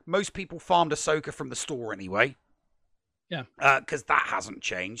 granted, most people farmed Ahsoka from the store anyway. Yeah. Because that hasn't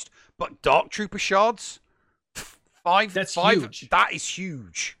changed. But Dark Trooper Shards, huge. That is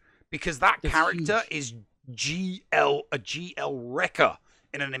huge. Because that character is a GL wrecker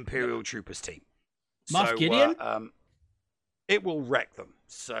in an Imperial Troopers team. Moff Gideon? It will wreck them.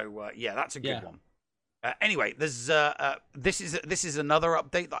 So, that's a good one. Anyway, there's this is another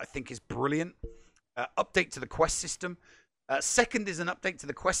update that I think is brilliant. Update to the quest system. Second is an update to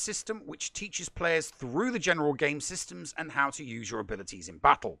the quest system, which teaches players through the general game systems and how to use your abilities in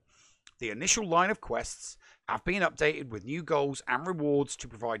battle. The initial line of quests have been updated with new goals and rewards to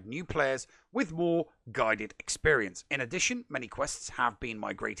provide new players with more guided experience. In addition, many quests have been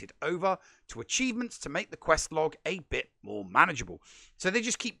migrated over to achievements to make the quest log a bit more manageable. So they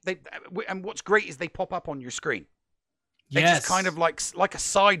just and what's great is they pop up on your screen. It's just kind of like a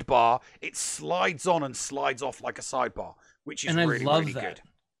sidebar. It slides on and slides off like a sidebar, which is really good.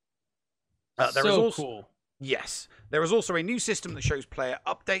 Cool. Yes. There is also a new system that shows player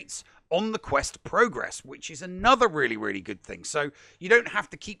updates on the quest progress, which is another really, really good thing. So you don't have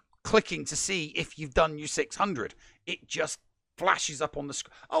to keep clicking to see if you've done your 600. It just flashes up on the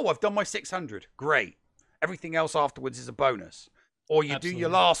screen. Oh, I've done my 600. Great. Everything else afterwards is a bonus. Or you do your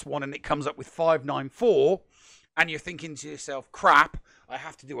last one and it comes up with 594. And you're thinking to yourself, crap, I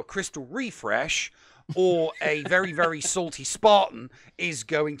have to do a crystal refresh, or a very, very salty Spartan is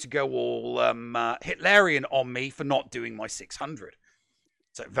going to go all Hitlerian on me for not doing my 600.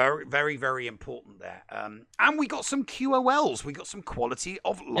 So very, very, very important there. And we got some QOLs. We got some quality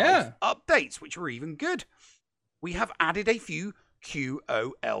of life updates, which were even good. We have added a few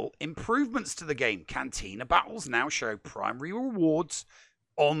QOL improvements to the game. Cantina battles now show primary rewards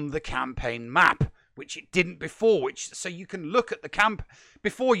on the campaign map, which it didn't before, so you can look at the camp.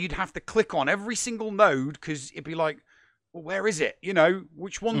 Before, you'd have to click on every single node because it'd be like, well, where is it?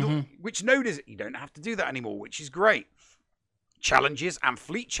 Which one, which node is it? You don't have to do that anymore, which is great. Challenges and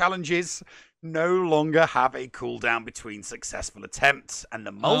fleet challenges no longer have a cooldown between successful attempts, and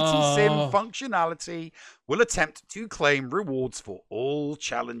the multi-sim functionality will attempt to claim rewards for all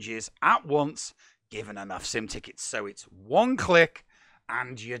challenges at once, given enough sim tickets. So it's one click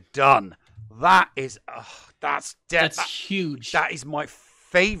and you're done. That is, that's huge. That is my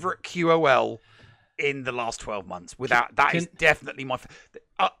favorite QOL in the last 12 months. That is definitely my.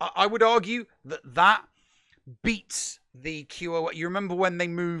 I would argue that beats the QOL. You remember when they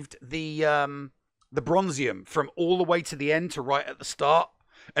moved the Bronzium from all the way to the end to right at the start,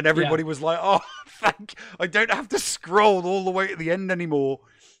 and everybody was like, "Oh, I don't have to scroll all the way to the end anymore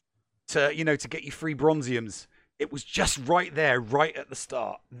to get you free Bronziums." It was just right there, right at the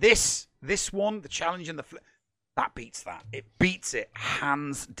start. This one, the challenge and that beats that. It beats it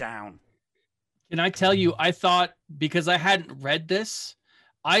hands down. Can I tell you, I thought, because I hadn't read this,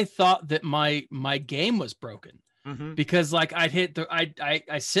 I thought that my game was broken. Because like I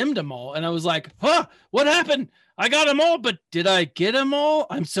simmed them all and I was like, what happened? I got them all, but did I get them all?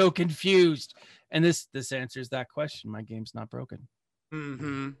 I'm so confused. And this answers that question. My game's not broken.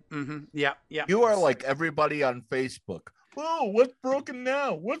 Yeah. You are like everybody on Facebook. Oh, what's broken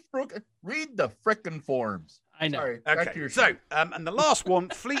now? What's broken? Read the frickin' forums. I know. Sorry, back to Okay, your so, show. and the last one,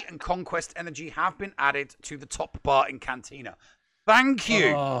 Fleet and Conquest Energy have been added to the top bar in Cantina. Thank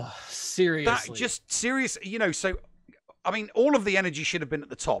you. Oh, seriously. That just serious, so, I mean, all of the energy should have been at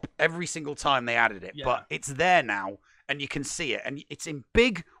the top every single time they added it, but it's there now, and you can see it, and it's in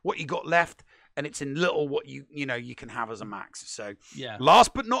big what you got left, and it's in little what you can have as a max. So,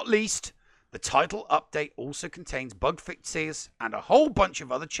 last but not least, the title update also contains bug fixes and a whole bunch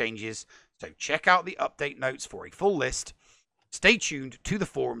of other changes, so check out the update notes for a full list. Stay tuned to the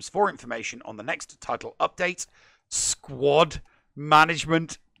forums for information on the next title update, Squad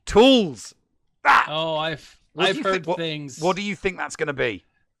Management Tools. I've heard things. What do you think that's going to be?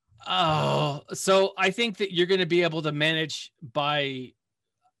 Oh, so I think that you're going to be able to manage by,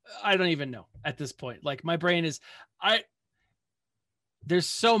 I don't even know at this point. Like my brain is, there's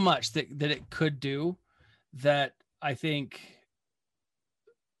so much that it could do that I think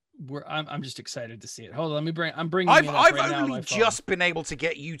I'm just excited to see it. Hold on, I'm bringing it up I've right now on only my phone. just been able to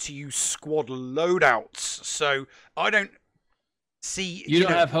get you to use squad loadouts, so I don't see. You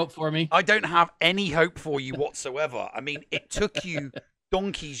don't have hope for me? I don't have any hope for you whatsoever. I mean, it took you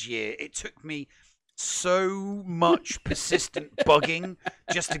donkey's year. It took me so much persistent bugging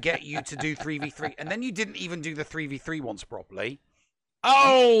just to get you to do 3v3, and then you didn't even do the 3v3 ones properly.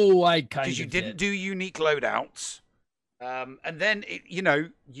 Oh, I kind of because you didn't do unique loadouts. And then,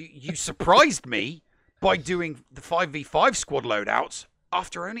 you surprised me by doing the 5v5 squad loadouts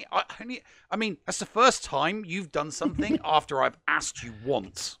after I mean, that's the first time you've done something after I've asked you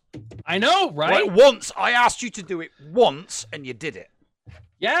once. I know, right? Once. I asked you to do it once, and you did it.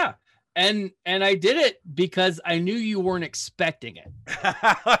 Yeah. And I did it because I knew you weren't expecting it.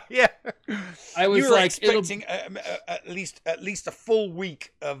 Yeah. I was expecting at least a full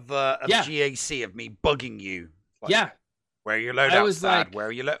week of GAC of me bugging you. Where are your loadouts, Thad? Where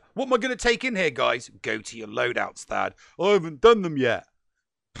are your what am I going to take in here, guys? Go to your loadouts, Thad. I haven't done them yet.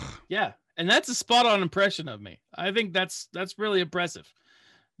 Yeah, and that's a spot-on impression of me. I think that's really impressive.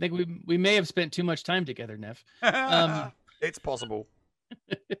 I think we may have spent too much time together, Nev. It's possible.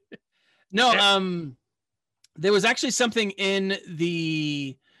 No, there was actually something in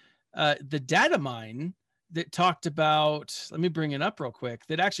the data mine that talked about. Let me bring it up real quick.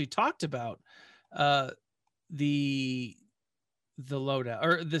 That actually talked about the loadout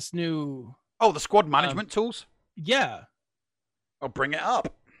or this new. Oh, the squad management tools. Yeah, I'll bring it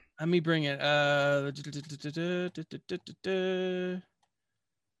up. Let me bring it.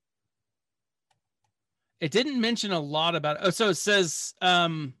 It didn't mention a lot about it. Oh, so it says.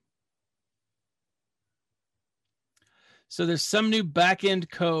 So there's some new backend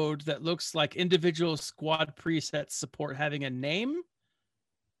code that looks like individual squad presets support having a name.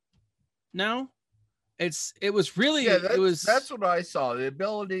 Now, it was really that's what I saw, the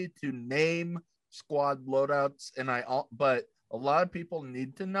ability to name squad loadouts, but a lot of people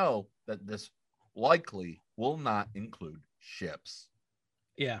need to know that this likely will not include ships.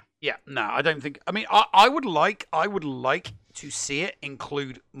 Yeah. No, I don't think. I mean, I would like to see it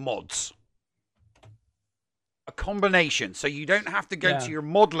include mods. A combination, so you don't have to go to your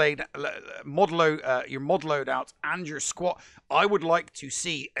mod loadouts and your squad. I would like to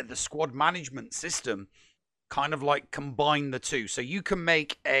see the squad management system kind of like combine the two, so you can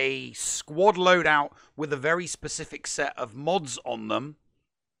make a squad loadout with a very specific set of mods on them,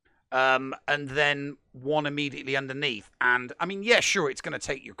 and then one immediately underneath. And I mean, sure, it's going to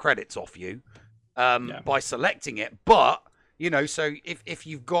take your credits off you by selecting it, but so if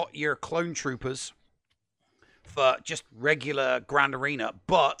you've got your clone troopers for just regular Grand Arena,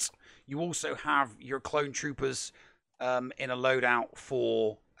 but you also have your clone troopers in a loadout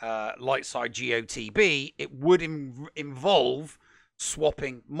for light side GOTB, it would involve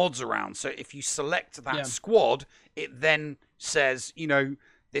swapping mods around. So if you select that squad, it then says,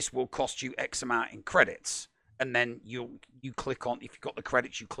 this will cost you X amount in credits. And then you click on, if you've got the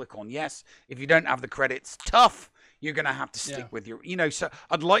credits, you click on yes. If you don't have the credits, tough. You're going to have to stick with your, so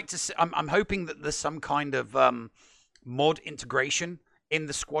I'd like to see, I'm hoping that there's some kind of mod integration in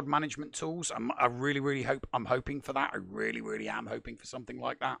the squad management tools. I really hope, I'm hoping for that. I really am hoping for something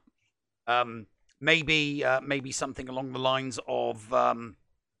like that. Maybe something along the lines of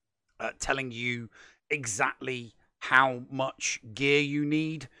telling you exactly how much gear you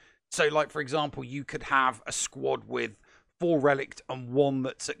need. So like, for example, you could have a squad with 4 relict and 1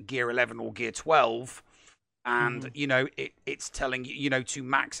 that's at gear 11 or gear 12. And, it's telling you, to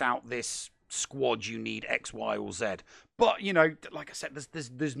max out this squad, you need X, Y, or Z. But, like I said,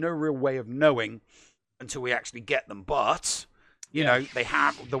 there's no real way of knowing until we actually get them. But, they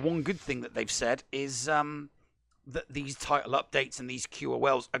have, the one good thing that they've said is that these title updates and these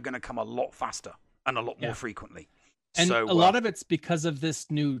QOLs are going to come a lot faster. and a lot more frequently. And so, a lot of it's because of this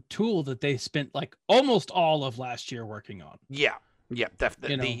new tool that they spent like almost all of last year working on. Yeah,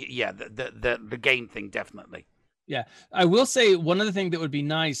 definitely. The game thing, definitely. Yeah, I will say one other thing that would be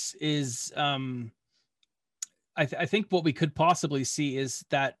nice is I think what we could possibly see is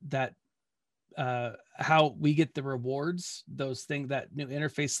that how we get the rewards, those things that new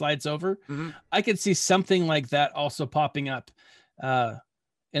interface slides over. I could see something like that also popping up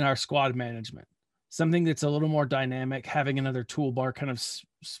in our squad management. Something that's a little more dynamic, having another toolbar kind of,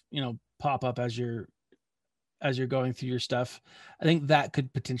 pop up as you're going through your stuff. I think that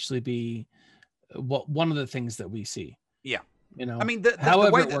could potentially be one of the things that we see. Yeah. I mean,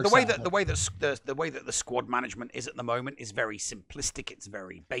 the way that the squad management is at the moment is very simplistic. It's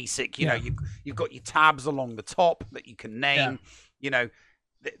very basic. You know, you've got your tabs along the top that you can name. A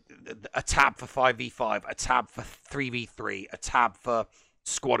tab for 5v5, a tab for 3v3, a tab for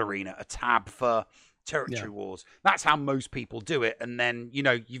squad arena, a tab for territory wars. That's how most people do it. And then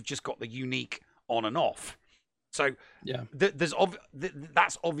you've just got the unique on and off. So that's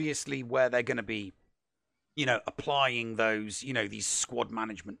obviously where they're going to be, applying those, these squad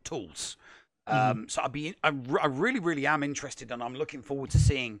management tools. So I really, really am interested, and I'm looking forward to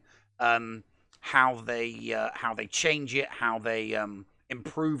seeing how they change it, how they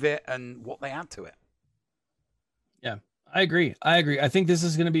improve it, and what they add to it. Yeah, I agree. I think this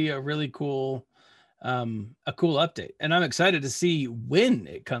is going to be a really cool, update, and I'm excited to see when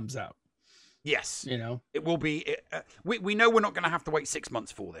it comes out. Yes, it will be. We know we're not going to have to wait 6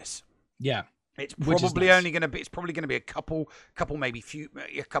 months for this. Yeah, it's probably only going to be. It's probably going to be a couple, maybe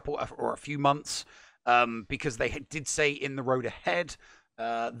a couple or a few months, because they did say in the road ahead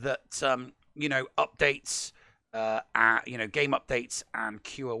that updates, game updates and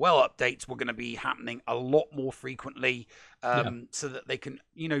QOL updates were going to be happening a lot more frequently, so that they can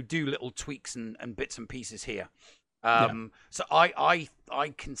do little tweaks and bits and pieces here. So I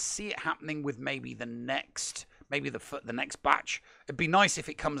can see it happening with maybe the next batch. It'd be nice if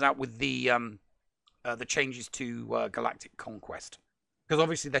it comes out with the changes to Galactic Conquest, because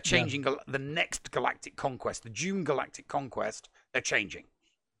obviously they're changing the next Galactic Conquest, the June Galactic Conquest. They're changing,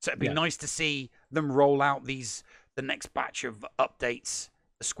 so it'd be nice to see them roll out the next batch of updates,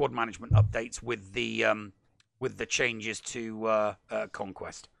 the squad management updates with the changes to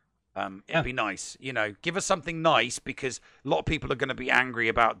Conquest. It'd be nice, give us something nice, because a lot of people are going to be angry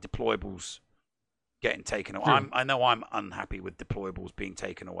about deployables getting taken away. I know I'm unhappy with deployables being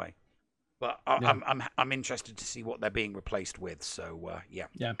taken away, but I'm interested to see what they're being replaced with. So yeah.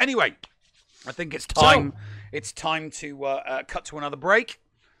 Anyway, I think it's time. It's time to cut to another break.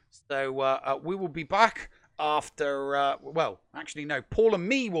 So we will be back after. Paul and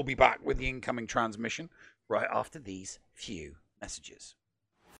me will be back with the incoming transmission right after these few messages.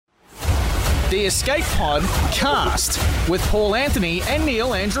 The Escape Pod Cast with Paul Anthony and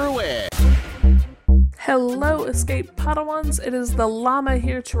Neil Andrew Ware. Hello, Escape Padawans. It is the Llama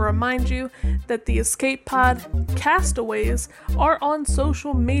here to remind you that the Escape Pod Castaways are on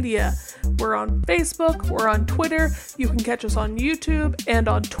social media. We're on Facebook, we're on Twitter, you can catch us on YouTube and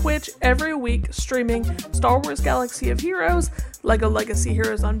on Twitch every week, streaming Star Wars Galaxy of Heroes, LEGO Legacy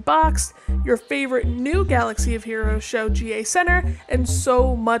Heroes Unboxed, your favorite new Galaxy of Heroes show, GA Center, and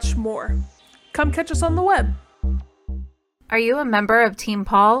so much more. Come catch us on the web. Are you a member of Team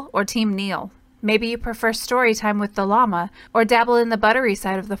Paul or Team Neil? Maybe you prefer story time with the llama, or dabble in the buttery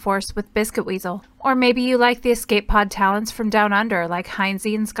side of the Force with Biscuit Weasel. Or maybe you like the Escape Pod talents from Down Under like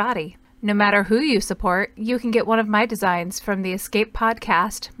Heinzie and Scotty. No matter who you support, you can get one of my designs from the Escape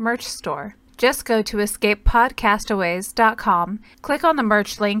Podcast merch store. Just go to escapepodcastaways.com, click on the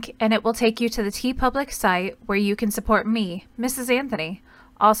merch link, and it will take you to the TeePublic site where you can support me, Mrs. Anthony,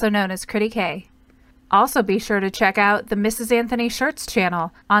 also known as Critty K. Also be sure to check out the Mrs. Anthony Shirts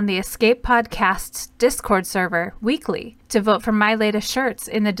channel on the Escape Podcast's Discord server weekly to vote for my latest shirts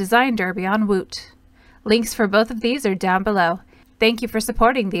in the Design Derby on Woot. Links for both of these are down below. Thank you for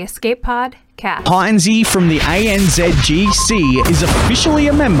supporting the Escape Pod Cast. Heinzie from the ANZGC is officially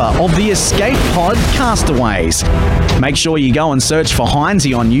a member of the Escape Pod Castaways. Make sure you go and search for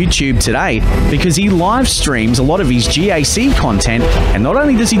Heinzie on YouTube today, because he live streams a lot of his GAC content, and not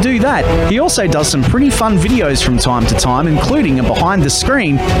only does he do that, he also does some pretty fun videos from time to time, including a behind the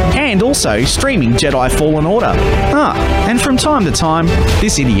screen, and also streaming Jedi Fallen Order. And from time to time,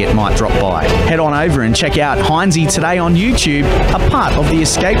 this idiot might drop by. Head on over and check out Heinzie today on YouTube, a part of the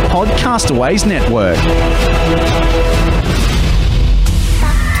Escape Pod Castaways Network. The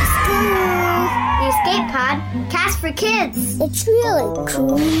Escape Pod Cast for Kids. It's really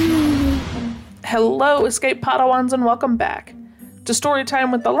cool. Hello, Escape Padawans, and welcome back to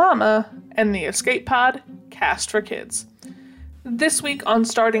Storytime with the Llama and the Escape Pod Cast for Kids. This week on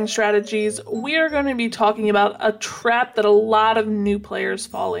Starting Strategies, we are going to be talking about a trap that a lot of new players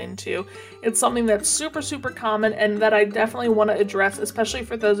fall into. It's something that's super, super common and that I definitely want to address, especially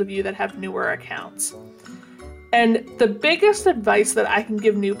for those of you that have newer accounts. And the biggest advice that I can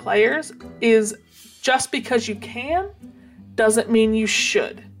give new players is just because you can doesn't mean you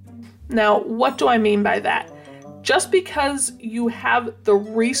should. Now, what do I mean by that? Just because you have the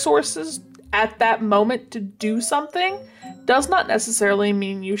resources at that moment to do something does not necessarily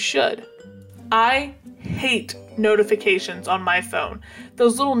mean you should. I hate notifications on my phone.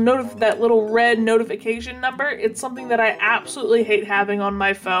 Those that little red notification number, it's something that I absolutely hate having on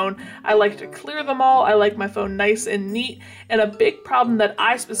my phone. I like to clear them all. I like my phone nice and neat. And a big problem that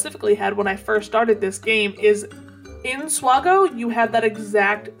I specifically had when I first started this game is in Swago, you have that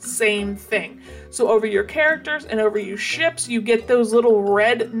exact same thing. So over your characters and over your ships, you get those little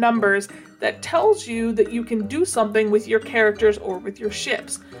red numbers that tells you that you can do something with your characters or with your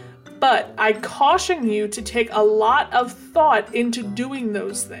ships. But I caution you to take a lot of thought into doing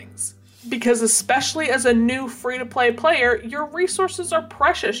those things. Because especially as a new free-to-play player, your resources are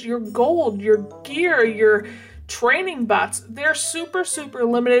precious. Your gold, your gear, your training bots, they're super, super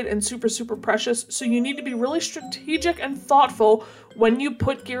limited and super, super precious. So you need to be really strategic and thoughtful when you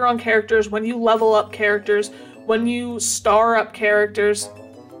put gear on characters, when you level up characters, when you star up characters.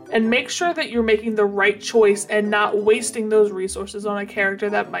 And make sure that you're making the right choice and not wasting those resources on a character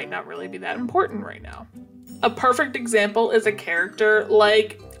that might not really be that important right now. A perfect example is a character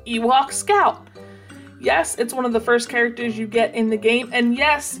like Ewok Scout. Yes, it's one of the first characters you get in the game, and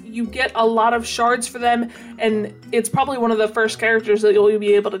yes, you get a lot of shards for them, and it's probably one of the first characters that you'll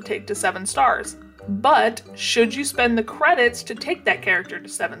be able to take to 7 stars. But should you spend the credits to take that character to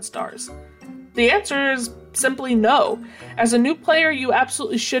 7 stars? The answer is simply no. As a new player, you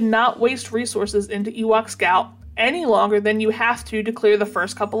absolutely should not waste resources into Ewok Scout any longer than you have to clear the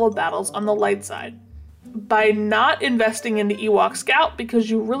first couple of battles on the light side. By not investing into Ewok Scout because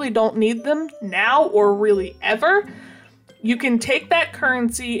you really don't need them now or really ever, you can take that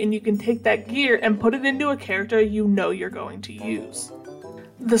currency and you can take that gear and put it into a character you know you're going to use.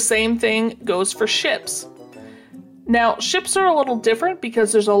 The same thing goes for ships. Now, ships are a little different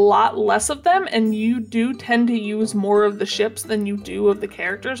because there's a lot less of them, and you do tend to use more of the ships than you do of the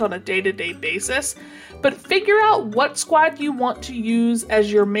characters on a day-to-day basis. But figure out what squad you want to use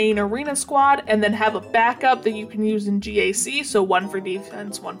as your main arena squad, and then have a backup that you can use in GAC, so one for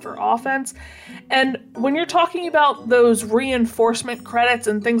defense, one for offense. And when you're talking about those reinforcement credits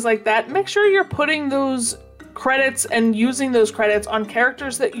and things like that, make sure you're putting those credits and using those credits on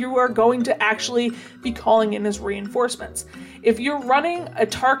characters that you are going to actually be calling in as reinforcements. If you're running a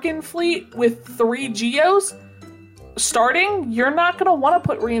Tarkin fleet with 3 Geos starting, you're not going to want to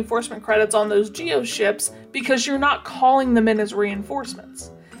put reinforcement credits on those Geo ships because you're not calling them in as reinforcements.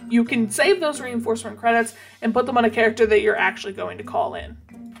 You can save those reinforcement credits and put them on a character that you're actually going to call in.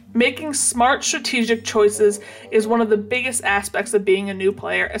 Making smart strategic choices is one of the biggest aspects of being a new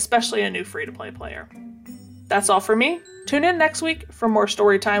player, especially a new free-to-play player. That's all for me. Tune in next week for more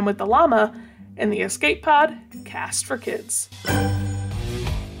story time with the llama and the Escape Pod Cast for Kids.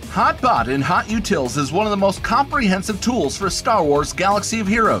 Hotbot in Hot Utils is one of the most comprehensive tools for Star Wars Galaxy of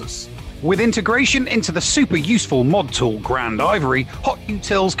Heroes. With integration into the super useful mod tool Grand Ivory, Hot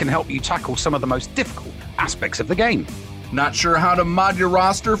Utils can help you tackle some of the most difficult aspects of the game. Not sure how to mod your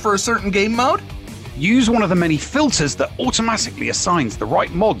roster for a certain game mode? Use one of the many filters that automatically assigns the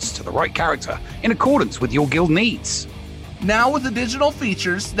right mods to the right character in accordance with your guild needs. Now with additional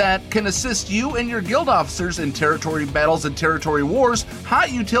features that can assist you and your guild officers in territory battles and territory wars, Hot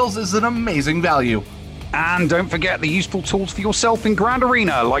Utils is an amazing value. And don't forget the useful tools for yourself in Grand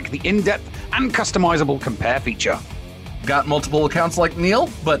Arena, like the in-depth and customizable compare feature. Got multiple accounts like Neil,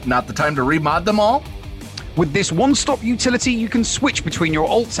 but not the time to remod them all? With this one-stop utility, you can switch between your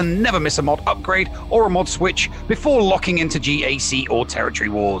alts and never miss a mod upgrade or a mod switch before locking into GAC or Territory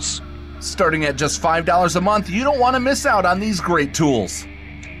Wars. Starting at just $5 a month, you don't want to miss out on these great tools.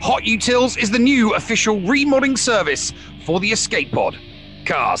 Hot Utils is the new official remodding service for the Escape Pod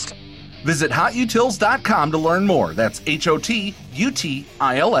Cast. Visit hotutils.com to learn more. That's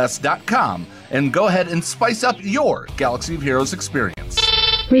HOTUTILS.com. And go ahead and spice up your Galaxy of Heroes experience.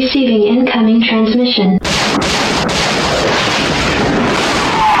 Receiving incoming transmission.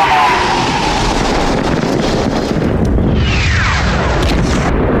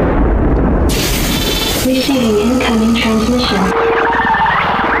 Receiving incoming transmission.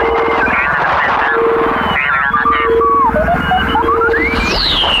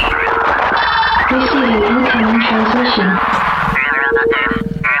 Receiving incoming transmission.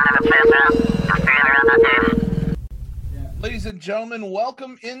 gentlemen,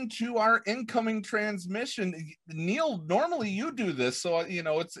 welcome into our incoming transmission. Neil, normally you do this, so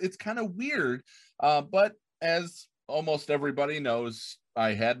it's kind of weird. But as almost everybody knows,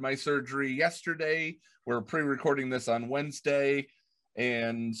 I had my surgery yesterday. We're pre-recording this on Wednesday,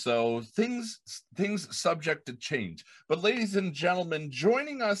 and so things subject to change. But ladies and gentlemen,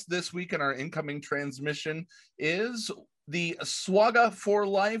 joining us this week in our incoming transmission is the Swaga for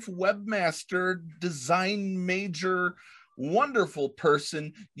Life webmaster, design major, wonderful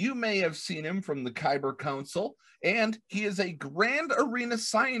person. You may have seen him from the Kyber Council, and he is a Grand Arena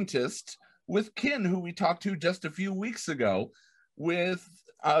scientist with Kin, who we talked to just a few weeks ago, with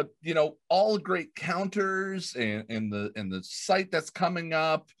all great counters and the site that's coming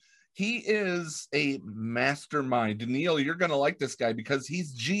up. He is a mastermind. Neil, you're going to like this guy because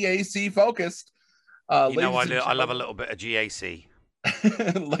he's GAC focused. I love a little bit of GAC.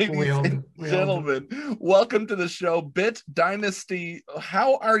 Ladies and gentlemen, welcome to the show, BitDynasty.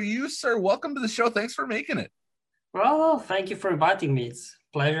 How are you, sir? Welcome to the show. Thanks for making it. Well, thank you for inviting me. It's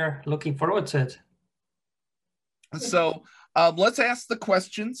a pleasure. Looking forward to it. So let's ask the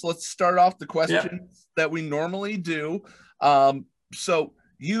questions. Let's start off the questions that we normally do. So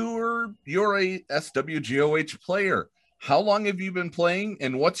you're a SWGOH player. How long have you been playing,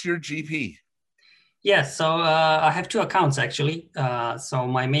 and what's your GP? Yes, so I have two accounts actually. So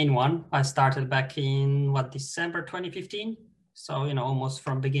my main one, I started back in December 2015. So, almost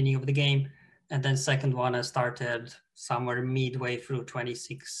from beginning of the game. And then second one, I started somewhere midway through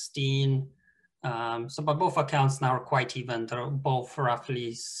 2016. But both accounts now are quite even. They're both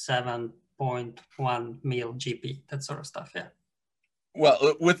roughly 7.1 mil GP, that sort of stuff. Yeah.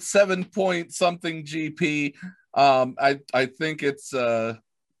 Well, with 7 point something GP, I think it's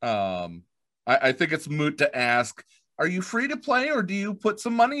I think it's moot to ask, are you free to play or do you put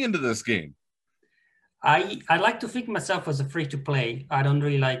some money into this game? I like to think myself as a free to play. I don't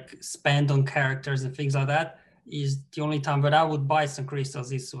really like spend on characters and things like that. Is the only time that I would buy some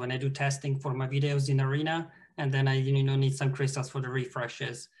crystals is when I do testing for my videos in Arena, and then I need some crystals for the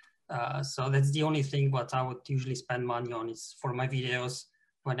refreshes. So that's the only thing what I would usually spend money on is for my videos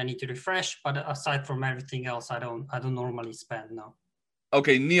when I need to refresh. But aside from everything else, I don't normally spend, no.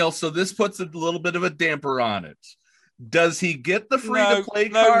 Okay, Neil, so this puts a little bit of a damper on it. Does he get the free-to-play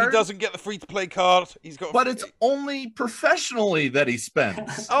card? No, he doesn't get the free-to-play card. But it's only professionally that he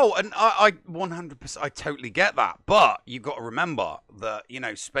spends. Oh, and I 100%, I totally get that. But you've got to remember that,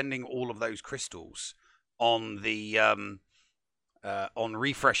 spending all of those crystals on the on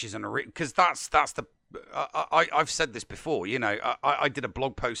refreshes and because that's the I've said this before. I did a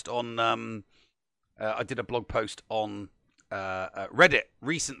blog post on Reddit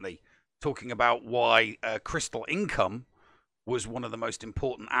recently, talking about why crystal income was one of the most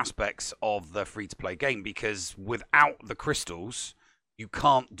important aspects of the free-to-play game, because without the crystals, you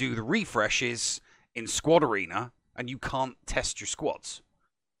can't do the refreshes in Squad Arena, and you can't test your squads.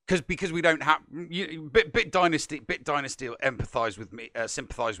 Because we don't have BitDynasty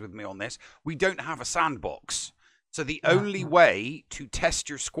sympathize with me on this. We don't have a sandbox, so the only way to test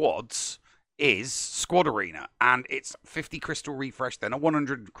your squads is Squad Arena, and it's 50 crystal refresh, then a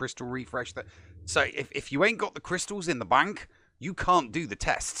 100 crystal refresh. So if you ain't got the crystals in the bank, you can't do the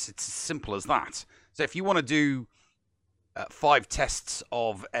tests. It's as simple as that. So if you want to do 5 tests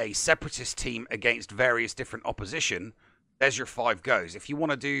of a separatist team against various different opposition, there's your 5 goes. If you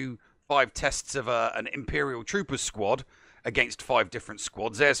want to do 5 tests of an Imperial Troopers squad against 5 different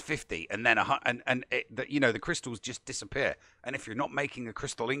squads, there's 50, and then the crystals just disappear. And if you're not making a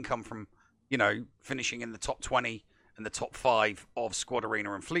crystal income from finishing in the top 20 and the top 5 of Squad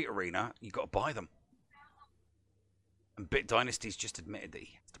Arena and Fleet Arena, you got to buy them. And BitDynasty's just admitted that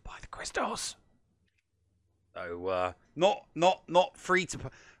he has to buy the crystals. So not free to.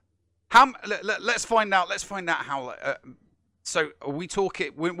 Let's find out. Let's find out how. So are we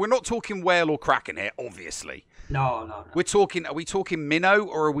talking? We're not talking whale or kraken here, obviously. No. We're talking. Are we talking minnow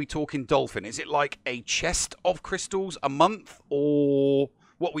or are we talking dolphin? Is it like a chest of crystals a month, or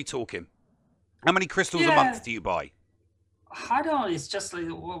what are we talking? How many crystals a month do you buy? I don't know. It's just like,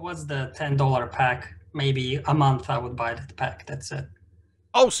 what's the $10 pack? Maybe a month I would buy the pack. That's it.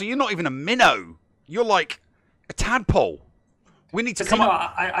 Oh, so you're not even a minnow. You're like a tadpole. We need to come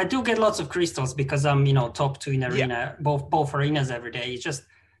up. I do get lots of crystals because I'm, top 2 in Arena, both arenas every day. It's just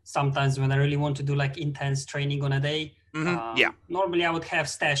sometimes when I really want to do like intense training on a day, normally I would have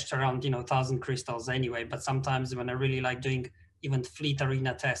stashed around, 1,000 crystals anyway. But sometimes when I really like doing even Fleet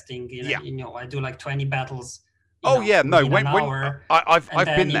Arena testing, I do like 20 battles When hour, I've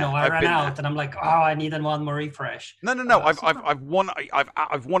then, been there. I ran out, and I'm like, oh, I needed one more refresh. No. I've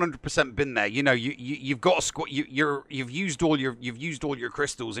 100% been there. You've got a squad. You've used all your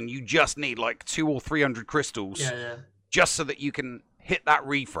crystals, and you just need like 200 or 300 crystals. Just so that you can hit that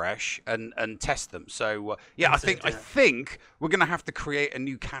refresh and test them. So I think we're gonna have to create a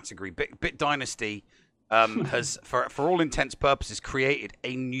new category. BitDynasty has, for all intents purposes, created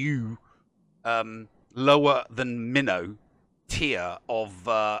a new lower than minnow tier of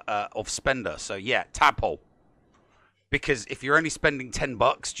spender. So tadpole. Because if you're only spending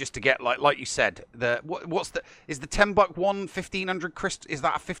 $10 just to get like you said, is the $10 one 1,500 crystal? Is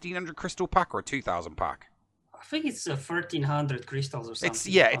that a 1,500 crystal pack or a 2,000 pack? I think it's 1,300 crystals or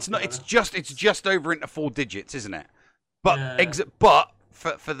something. It's just over into 4 digits, isn't it? But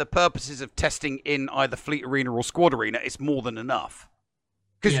for the purposes of testing in either Fleet Arena or Squad Arena, it's more than enough.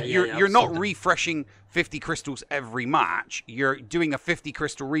 Because you're not refreshing 50 crystals every match. You're doing a 50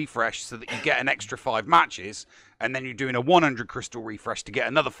 crystal refresh so that you get an extra 5 matches, and then you're doing a 100 crystal refresh to get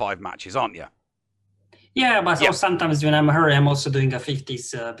another 5 matches, aren't you? Yeah, but sometimes when I'm in a hurry, I'm also doing a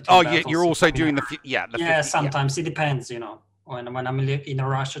 50s. You're also doing the 50. Sometimes it depends. When I'm in a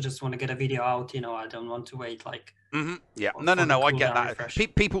rush, I just want to get a video out. I don't want to wait like. No. I get that.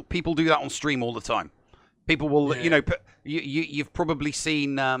 People do that on stream all the time. People will, you've probably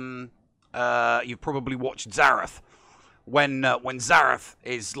seen, you've probably watched Zareth. When Zareth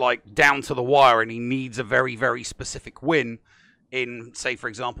is like down to the wire and he needs a very, very specific win in, say, for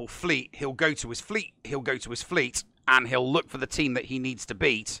example, Fleet, he'll go to his fleet, and he'll look for the team that he needs to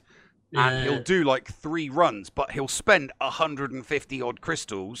beat, and he'll do like 3 runs, but he'll spend 150 odd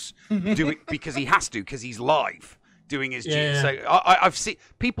crystals doing because he has to, because he's live. Doing his so I've seen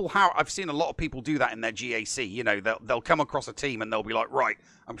a lot of people do that in their GAC. They'll come across a team and they'll be like, right,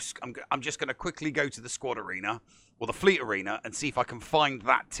 I'm just going to quickly go to the Squad Arena or the Fleet Arena and see if I can find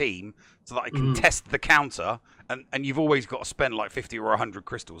that team so that I can test the counter. And you've always got to spend like 50 or 100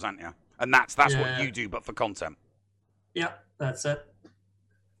 crystals, haven't you? And that's what you do, but for content. Yeah, that's it.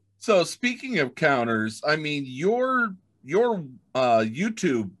 So speaking of counters, I mean, your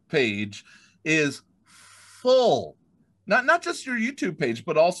YouTube page is full. Not just your YouTube page,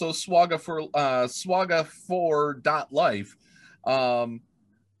 but also Swaga4.life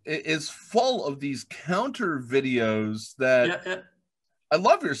is full of these counter videos that I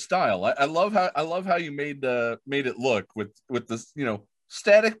love your style. I love how you made it look with this,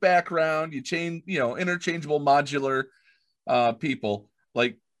 static background. You change, interchangeable modular people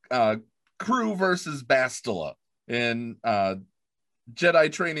like Crew versus Bastila and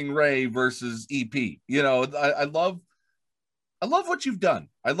Jedi Training Ray versus EP. I love what you've done.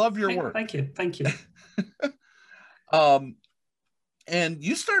 I love your work. Thank you. And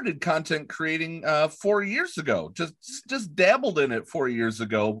you started content creating 4 years ago. Just dabbled in it 4 years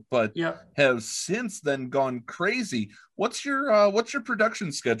ago, but have since then gone crazy. What's your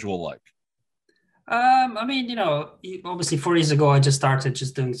production schedule like? I mean, obviously 4 years ago, I just started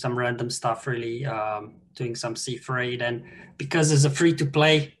doing some random stuff, really, doing some C4A. And because it's a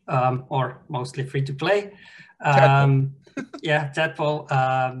free-to-play, or mostly free-to-play, Tadpole.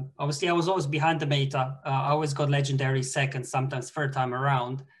 Obviously, I was always behind the meta. I always got legendary second, sometimes third time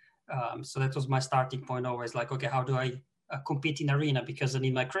around. So that was my starting point, always like, okay, how do I compete in arena? Because I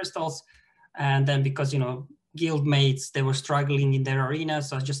need my crystals. And then because, guild mates, they were struggling in their arena.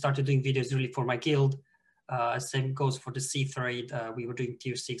 So I just started doing videos really for my guild. Same goes for the C3. We were doing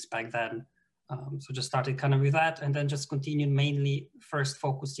tier 6 back then. So just started kind of with that, and then just continued mainly first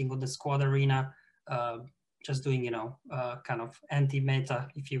focusing on the squad arena, just doing, kind of anti-meta,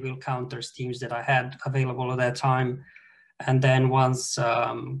 if you will, counters teams that I had available at that time. And then once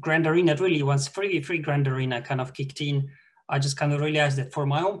Grand Arena, really once free Grand Arena kind of kicked in, I just kind of realized that for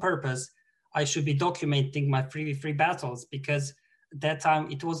my own purpose, I should be documenting my 3v3 battles, because at that time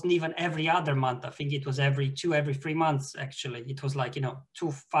it wasn't even every other month. I think it was every 3 months, actually. It was like, 2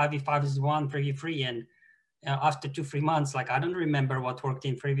 5v5s, 1 3v3. And after 2-3 months, like, I don't remember what worked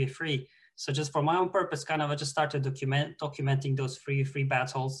in 3v3. So just for my own purpose, kind of, I just started documenting those 3v3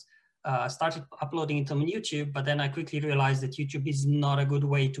 battles, started uploading it on YouTube, but then I quickly realized that YouTube is not a good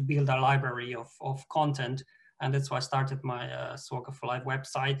way to build a library of content. And that's why I started my Swaga for Life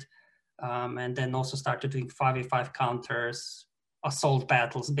website. And then also started doing 5v5 counters, assault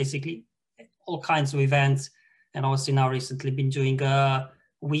battles, basically all kinds of events. And obviously now recently been doing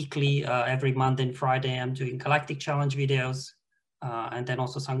weekly, every Monday and Friday, I'm doing Galactic Challenge videos. And then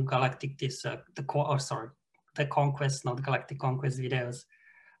also some Galactic, the Conquest, not Galactic Conquest videos.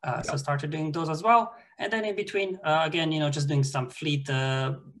 So I started doing those as well. And then in between, again, just doing some fleet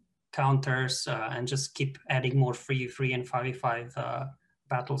counters, and just keep adding more free and 5v5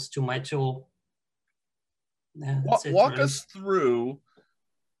 battles to my tool. Yeah, Walk us through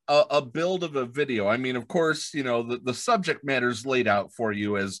a build of a video. I mean, of course, you know, the subject matter is laid out for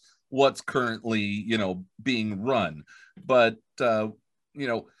you as what's currently, you know, being run. But, you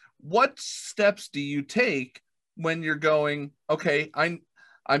know, what steps do you take when you're going, okay,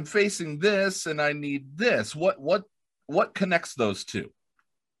 I'm facing this and I need this? What connects those two?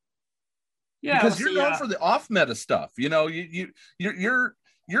 Yeah, because you're going for the off meta stuff. You know,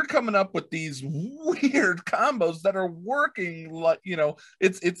 you're coming up with these weird combos that are working, like, you know,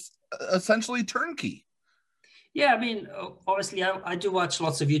 it's essentially turnkey. Yeah, I mean, obviously I do watch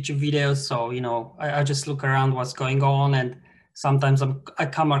lots of YouTube videos, so, you know, I just look around what's going on, and sometimes I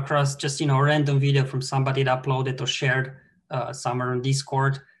come across just, you know, a random video from somebody that uploaded or shared somewhere on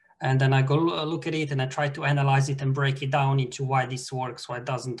Discord, and then I go look at it and I try to analyze it and break it down into why this works, why it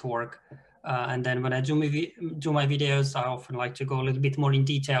doesn't work. And then when I do my videos, I often like to go a little bit more in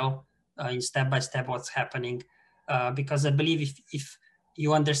detail, in step-by-step what's happening, because I believe if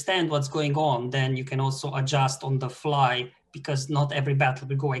you understand what's going on, then you can also adjust on the fly, because not every battle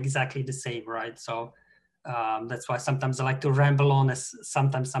will go exactly the same, right? So that's why sometimes I like to ramble on, as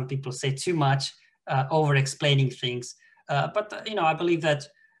sometimes some people say too much, over-explaining things. But you know, I believe that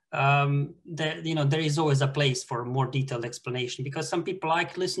there is always a place for more detailed explanation, because some people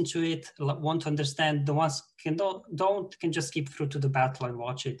like listen to it, want to understand. The ones can just skip through to the battle and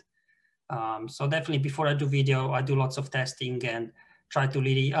watch it. So definitely before I do video, I do lots of testing and try to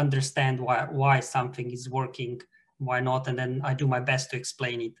really understand why something is working, why not, and then I do my best to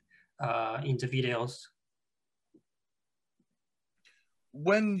explain it in the videos.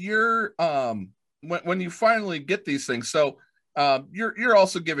 When you're when you finally get these things, so you're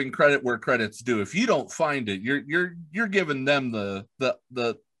also giving credit where credit's due. If you don't find it, you're giving them the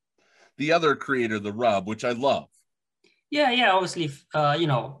other creator the rub, which I love. Yeah. Obviously, you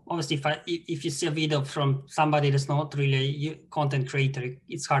know, if you see a video from somebody that's not really a content creator,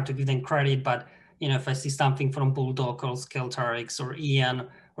 it's hard to give them credit. But you know, if I see something from Bulldog or Skeltarix or Ian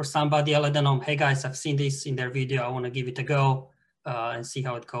or somebody, I'll let them know, hey guys, I've seen this in their video. I want to give it a go and see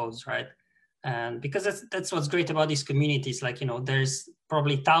how it goes, right? And because that's what's great about these communities. Like, you know, there's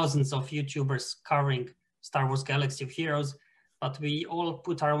probably thousands of YouTubers covering Star Wars Galaxy of Heroes, but we all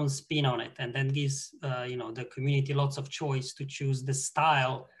put our own spin on it, and then gives you know, the community lots of choice to choose the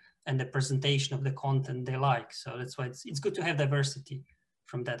style and the presentation of the content they like. So that's why it's good to have diversity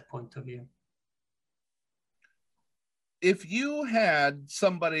from that point of view. If you had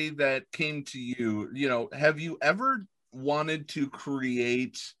somebody that came to you, you know, have you ever wanted to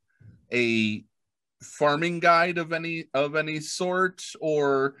create a farming guide of any sort,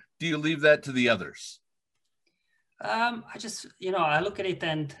 or do you leave that to the others? I just, you know, I look at it,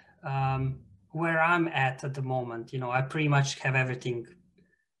 and where I'm at the moment, you know, I pretty much have everything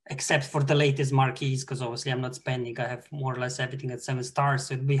except for the latest marquees, because obviously I'm not spending. I have more or less everything at 7 stars.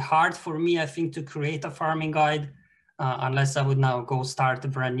 So it'd be hard for me, I think, to create a farming guide unless I would now go start a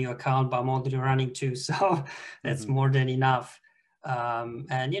brand new account, but I'm already running 2. So that's more than enough.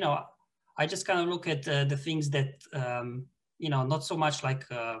 And, you know, I just kind of look at the things that, you know, not so much like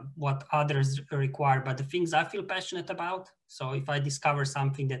what others require, but the things I feel passionate about. So if I discover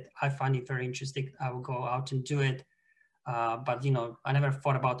something that I find it very interesting, I will go out and do it. But, you know, I never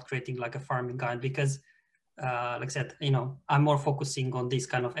thought about creating like a farming guide, because like I said, you know, I'm more focusing on these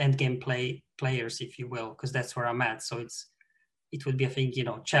kind of end game players, if you will, because that's where I'm at. So it would be, I think, you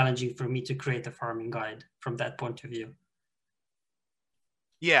know, challenging for me to create a farming guide from that point of view.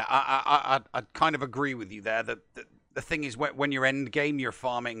 Yeah, I'd kind of agree with you there. That the thing is, when you're end game, you're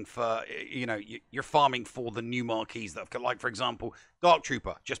farming for, you know, you're farming for the new marquees that have got, like, for example, Dark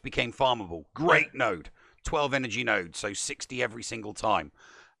Trooper just became farmable. Great node, 12 energy node, so 60 every single time.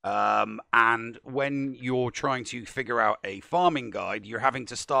 And when you're trying to figure out a farming guide, you're having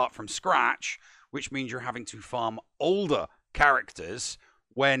to start from scratch, which means you're having to farm older characters,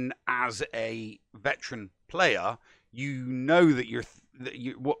 when as a veteran player, you know that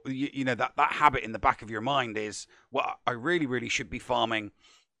that habit in the back of your mind is, well, I really should be farming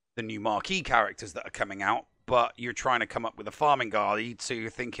the new marquee characters that are coming out, but you're trying to come up with a farming guide, so you're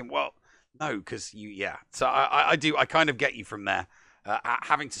thinking, well, no, because so I kind of get you from there.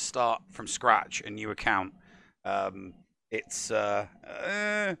 Having to start from scratch a new account, it's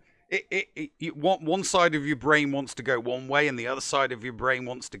one side of your brain wants to go one way, and the other side of your brain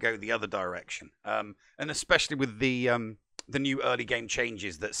wants to go the other direction. And especially with the new early game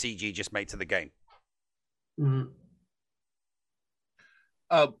changes that CG just made to the game. Mm-hmm.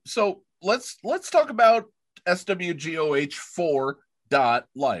 So let's talk about SWGOH 4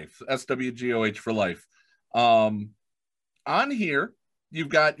 SWGOH.life, SWGOH for life. On here, you've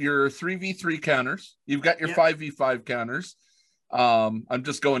got your 3v3 counters. You've got your 5v5 counters. I'm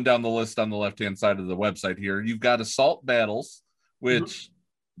just going down the list on the left-hand side of the website here. You've got assault battles, which,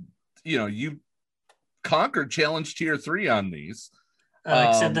 you know, you conquered challenge tier 3 on these.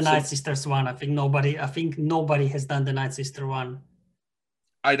 Except the Night Sisters one. I think nobody has done the Night Sister one.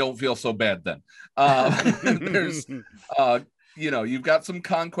 I don't feel so bad then. There's, you know, you've got some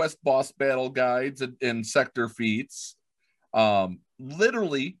conquest boss battle guides and sector feats.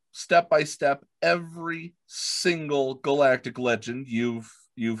 Literally step by step, every single galactic legend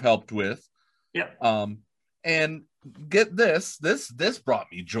you've helped with. Yep. And get this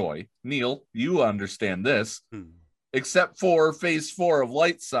brought me joy. Neil, you understand this. Except for phase 4 of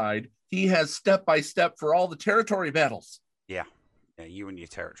Lightside, he has step by step for all the territory battles. Yeah, you and your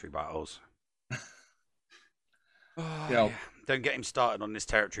territory battles. Don't get him started on his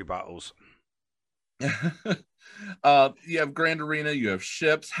territory battles. You have Grand Arena, you have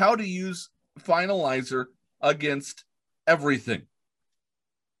ships. How to use Finalizer against everything,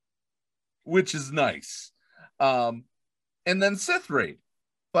 which is nice. And then Sith Raid.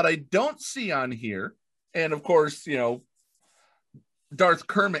 But I don't see on here, and of course, you know, Darth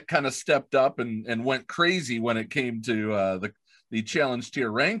Kermit kind of stepped up and went crazy when it came to the challenge tier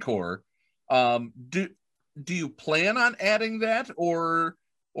Rancor. Do you plan on adding that, or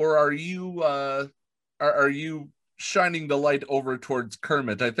are you shining the light over towards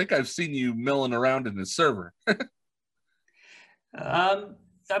Kermit? I think I've seen you milling around in his server. I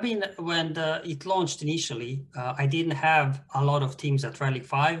mean, when it launched initially, I didn't have a lot of teams at Relic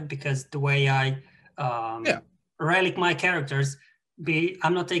 5 because the way I relic my characters,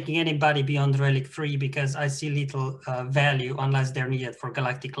 I'm not taking anybody beyond Relic 3 because I see little value unless they're needed for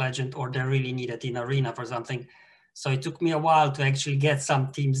Galactic Legend or they're really needed in Arena for something. So it took me a while to actually get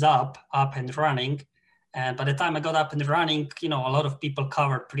some teams up and running. And by the time I got up and running, you know, a lot of people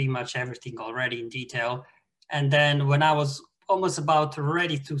covered pretty much everything already in detail. And then when I was almost about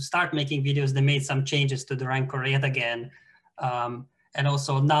ready to start making videos, they made some changes to the Rancor yet again. And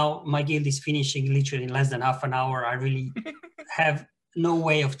also now my guild is finishing literally in less than half an hour. I really have no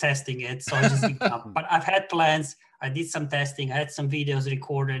way of testing it. So I just give up. But I've had plans. I did some testing. I had some videos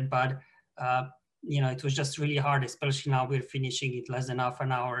recorded, but you know, it was just really hard, especially now we're finishing it less than half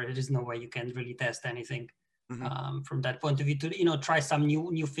an hour. There is no way you can really test anything from that point of view to, you know, try some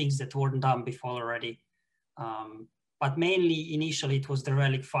new things that weren't done before already. But mainly initially it was the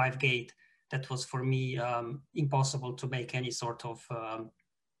Relic 5 gate that was for me impossible to make any sort of,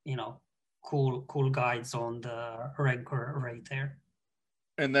 you know, cool guides on the Rancor right there.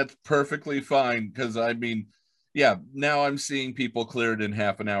 And that's perfectly fine because I mean, yeah, now I'm seeing people clear it in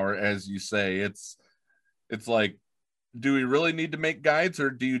half an hour, as you say. It's like, do we really need to make guides, or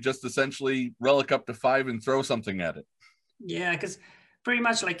do you just essentially relic up to 5 and throw something at it? Yeah, because pretty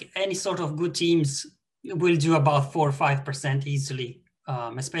much like any sort of good teams will do about 4 or 5% easily,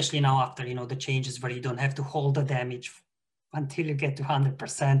 especially now after, you know, the changes where you don't have to hold the damage until you get to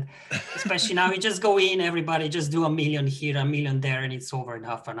 100%. Especially now, you just go in, everybody just do 1 million here, 1 million there, and it's over in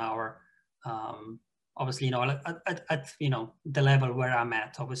half an hour. Obviously, you know, at you know, the level where I'm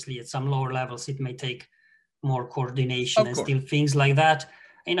at, obviously at some lower levels, it may take more coordination and still things like that.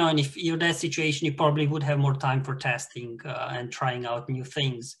 You know, and if you're in that situation, you probably would have more time for testing and trying out new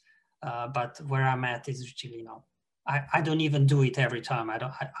things. But where I'm at is actually, you know, I don't even do it every time.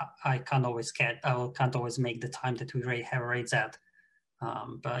 I can't always make the time that we have raids at.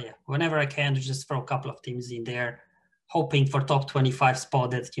 But yeah, whenever I can, just throw a couple of teams in there, hoping for top 25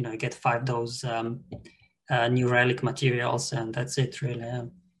 spot that, you know, get 5 those new relic materials, and that's it really.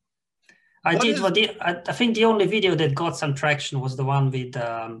 I think the only video that got some traction was the one with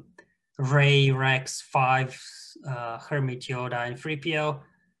Ray, Rex, 5, Hermit, Yoda, and 3PO.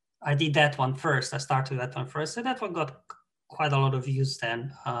 I did that one first. I started that one first, and that one got quite a lot of views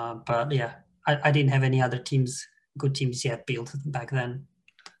then. But yeah, I didn't have any other good teams yet built back then.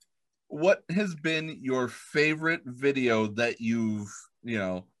 What has been your favorite video that you've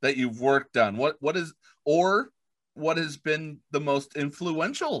worked on? What has been the most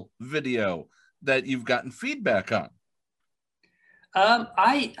influential video that you've gotten feedback on?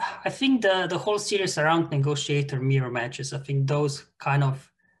 I think the whole series around negotiator mirror matches, I think those kind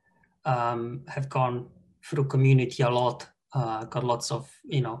of have gone through community a lot, got lots of,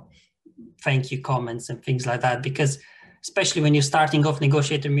 you know, thank you comments and things like that, because especially when you're starting off,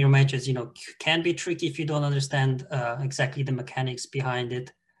 negotiator mirror matches, you know, can be tricky if you don't understand exactly the mechanics behind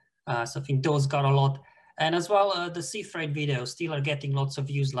it. So I think those got a lot. And as well, the Sith Raid videos still are getting lots of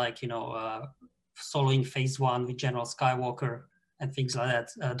views, like, you know, soloing phase 1 with General Skywalker and things like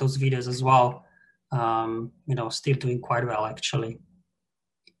that. Those videos as well, still doing quite well actually.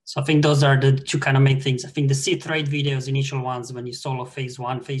 So I think those are the two kind of main things. I think the seed trade videos, initial ones, when you solo phase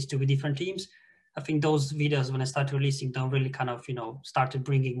 1, phase 2 with different teams, I think those videos, when I started releasing them, really kind of, started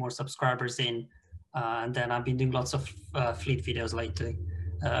bringing more subscribers in. And then I've been doing lots of fleet videos lately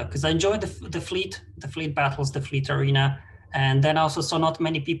because I enjoy the fleet battles, the fleet arena. And then also saw not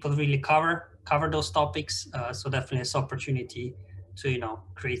many people really cover those topics. So definitely this opportunity to,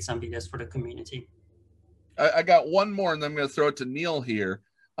 create some videos for the community. I got one more, and then I'm going to throw it to Neil here.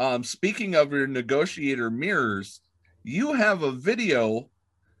 Speaking of your negotiator mirrors, you have a video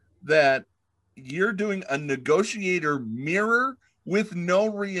that you're doing a negotiator mirror with no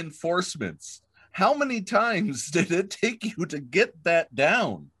reinforcements. How many times did it take you to get that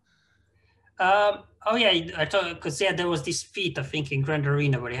down? Oh yeah, I thought because there was this feat I think in Grand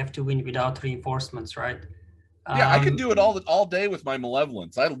Arena where you have to win without reinforcements, right? Yeah, I can do it all day with my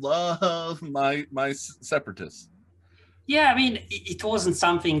malevolence. I love my separatists. Yeah, I mean, it wasn't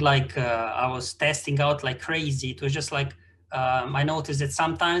something like I was testing out like crazy. It was just like I noticed that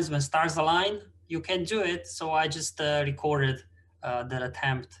sometimes when stars align, you can do it. So I just recorded that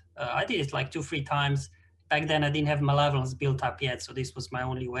attempt. I did it like 2-3 times. Back then, I didn't have malevolence built up yet, so this was my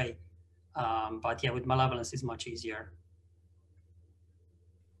only way. But yeah, with malevolence, it's much easier.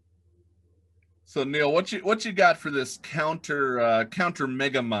 So Neil, what you got for this counter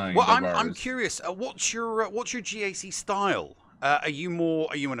Megamind? Well, I'm curious. What's your GAC style? Are you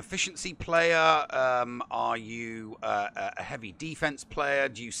an efficiency player? Are you a heavy defense player?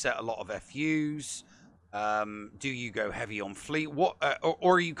 Do you set a lot of FUs? Do you go heavy on fleet? Or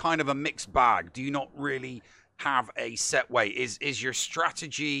are you kind of a mixed bag? Do you not really have a set way? Is your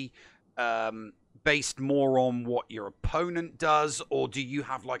strategy based more on what your opponent does, or do you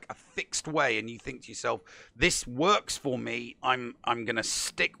have like a fixed way and you think to yourself, this works for me, I'm gonna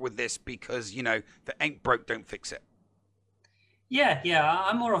stick with this because if it ain't broke, don't fix it? Yeah,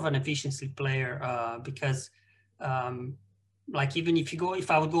 I'm more of an efficiency player because like even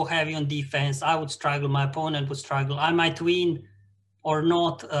if I would go heavy on defense, I would struggle, my opponent would struggle, I might win or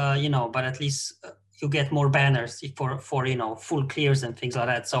not, but at least you get more banners for full clears and things like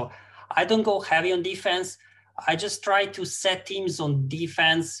that. So I don't go heavy on defense. I just try to set teams on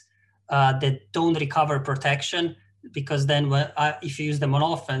defense that don't recover protection, because then if you use them on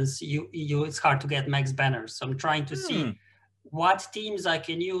offense, it's hard to get max banners. So I'm trying to see what teams I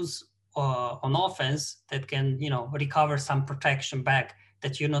can use on offense that can recover some protection back,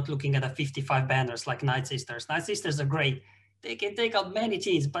 that you're not looking at a 55 banners like Night Sisters. Night Sisters are great. They can take out many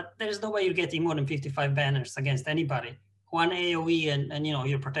teams, but there's no way you're getting more than 55 banners against anybody. One AoE and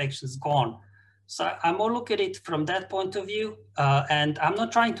your protection is gone. So I'm more look at it from that point of view. And I'm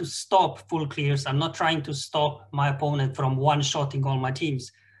not trying to stop full clears. I'm not trying to stop my opponent from one-shotting all my teams.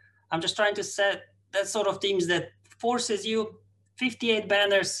 I'm just trying to set that sort of teams that forces you 58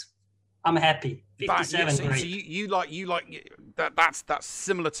 banners. I'm happy. 57, great. So you like that. That's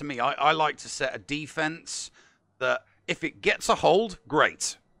similar to me. I like to set a defense that if it gets a hold,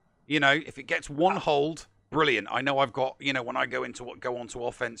 great. If it gets one hold, brilliant. I know I've got, when I go onto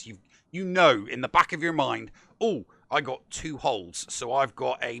offense, in the back of your mind, oh, I got 2 holds, so I've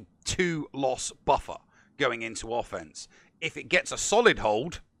got a 2-loss buffer going into offense. If it gets a solid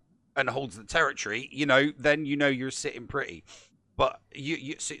hold and holds the territory, then you're sitting pretty. But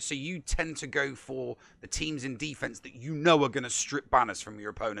so you tend to go for the teams in defense that are going to strip banners from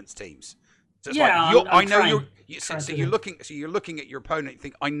your opponent's teams. So it's you're looking at your opponent and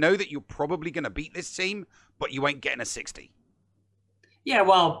think, I know that you're probably going to beat this team, but you ain't getting a 60. Yeah,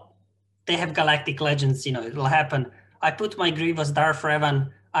 well, they have Galactic Legends, it'll happen. I put my Grievous Darth Revan,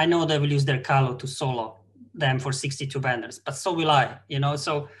 I know they will use their Kalo to solo them for 62 banners, but so will I,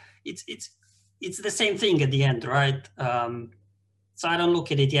 so it's the same thing at the end, right? So I don't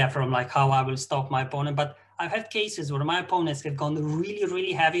look at it from like how I will stop my opponent, but I've had cases where my opponents have gone really,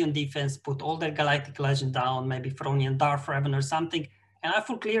 really heavy on defense, put all their Galactic Legend down, maybe thrown in Darth Revan or something, and I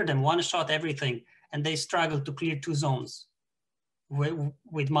full clear them, one-shot everything, and they struggle to clear 2 zones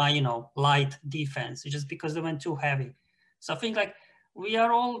with my, light defense, just because they went too heavy. So I think like we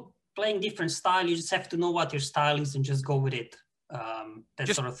are all playing different style. You just have to know what your style is and just go with it.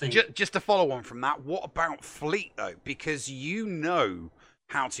 Sort of thing. Just to follow on from that, what about fleet though? Because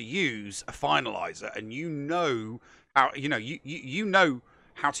how to use a finalizer, and how you know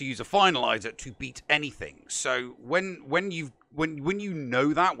how to use a finalizer to beat anything. So when you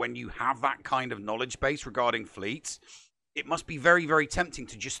have that kind of knowledge base regarding fleets, it must be very, very tempting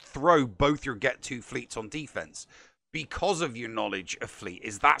to just throw both your get-to fleets on defense. because of your knowledge of fleet.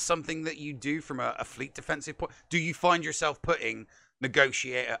 Is that something that you do from a fleet defensive point? Do you find yourself putting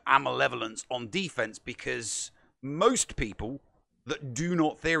Negotiator and Malevolence on defense? Because most people that do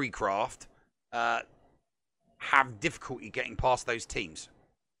not theory craft have difficulty getting past those teams.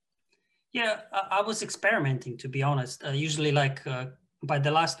 Yeah, I was experimenting, to be honest. Usually, like by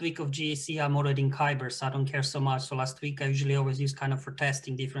the last week of GAC, I'm already in Kyber, so I don't care so much. So last week, I usually always use kind of for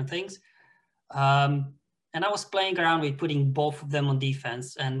testing different things. And I was playing around with putting both of them on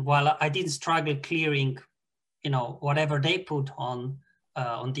defense. And while I didn't struggle clearing, whatever they put on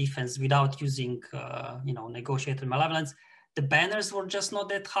defense without using, Negotiator Malevolence, the banners were just not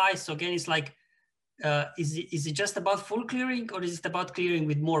that high. So again, it's like, is it just about full clearing, or is it about clearing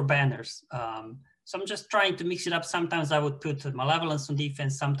with more banners? So I'm just trying to mix it up. Sometimes I would put Malevolence on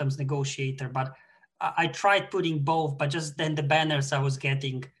defense, sometimes Negotiator, but I tried putting both, but just then the banners I was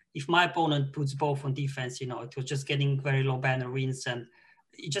getting, if my opponent puts both on defense, it was just getting very low banner wins. And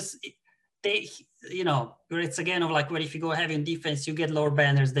it's again of like, where if you go heavy on defense, you get lower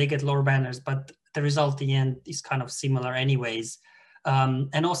banners, they get lower banners, but the result in the end is kind of similar anyways.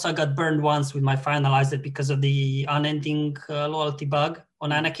 And also I got burned once with my Finalizer because of the unending loyalty bug on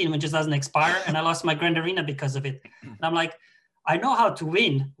Anakin, which just doesn't expire. And I lost my Grand Arena because of it. And I'm like, I know how to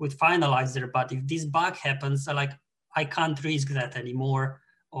win with Finalizer, but if this bug happens, I can't risk that anymore.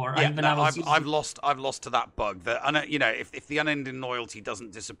 Or yeah, even I've lost to that bug. That if the unending loyalty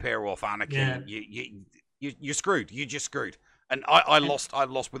doesn't disappear off Anakin, you're screwed. You're just screwed. And I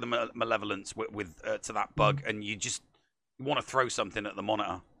lost with the Malevolence with to that bug, and you just want to throw something at the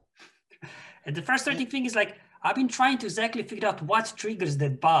monitor. And the frustrating thing is, like, I've been trying to exactly figure out what triggers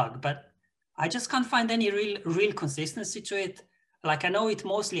that bug, but I just can't find any real consistency to it. Like, I know it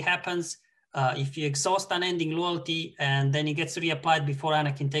mostly happens if you exhaust unending loyalty and then it gets reapplied before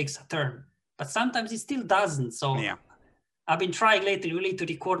Anakin takes a turn. But sometimes it still doesn't. So yeah. I've been trying lately really to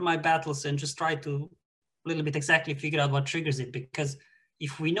record my battles and just try to a little bit exactly figure out what triggers it, because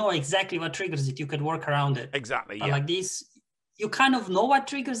if we know exactly what triggers it, you could work around it. Exactly. But yeah. like this, you kind of know what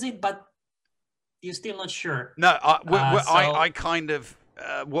triggers it, but you're still not sure. No, I kind of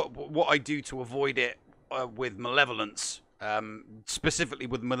what I do to avoid it with Malevolence, specifically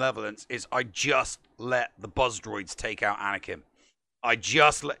with Malevolence, is I just let the Buzz Droids take out Anakin. I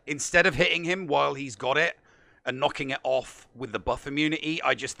just instead of hitting him while he's got it and knocking it off with the buff immunity,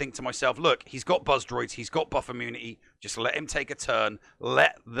 I just think to myself, look, he's got Buzz Droids, he's got buff immunity, just let him take a turn,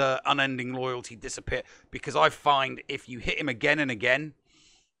 let the unending loyalty disappear, because I find if you hit him again and again,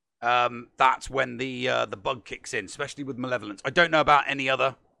 that's when the bug kicks in, especially with Malevolence. I don't know about any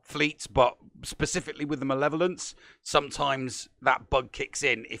other fleets, but specifically with the Malevolence, sometimes that bug kicks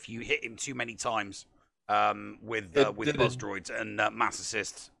in if you hit him too many times with Buzz Droids and mass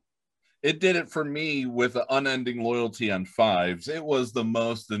assists. It did it for me with the unending loyalty on 5s. It was the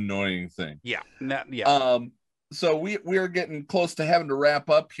most annoying thing. Yeah. Yeah. So we are getting close to having to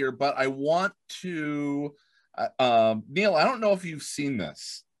wrap up here, but I want to, Neil, I don't know if you've seen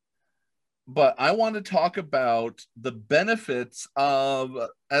this, but I want to talk about the benefits of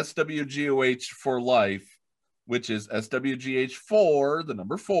SWGOH for life, which is SWGH4, the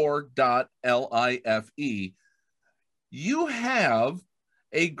number 4.life. You have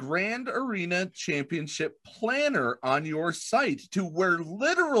a Grand Arena Championship planner on your site to where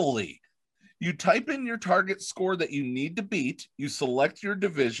literally you type in your target score that you need to beat, you select your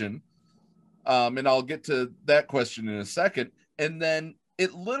division, and I'll get to that question in a second, and then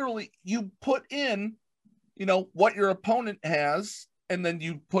it literally, you put in, what your opponent has, and then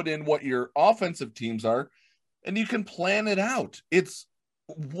you put in what your offensive teams are, and you can plan it out. It's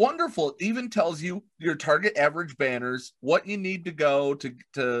wonderful. It even tells you your target average banners, what you need to go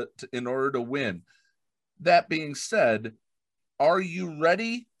to in order to win. That being said, are you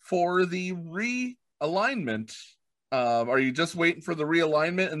ready for the realignment? Are you just waiting for the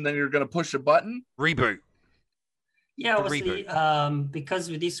realignment and then you're going to push a button? Reboot. Yeah, obviously, because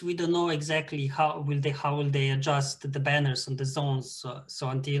with this, we don't know exactly how will they adjust the banners on the zones. So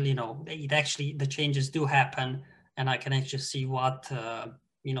until the changes do happen, and I can actually see what the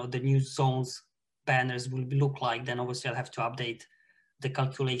new zones banners will look like, then obviously I'll have to update the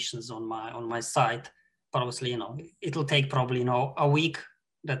calculations on my site. But obviously, it'll take probably a week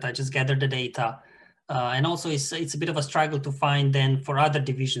that I just gather the data. And also it's a bit of a struggle to find then for other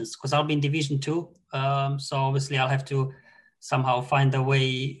divisions, because I'll be in Division 2. So obviously I'll have to somehow find a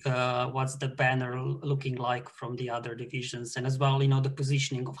way what's the banner looking like from the other divisions. And as well, the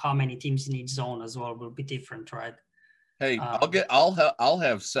positioning of how many teams in each zone as well will be different, right? Hey, I'll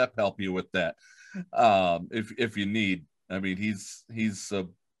have Sep help you with that if you need. I mean, he's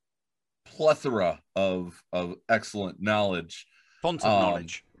plethora of excellent knowledge. Font of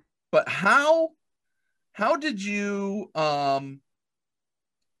knowledge. But how did you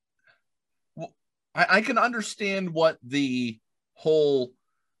I can understand what the whole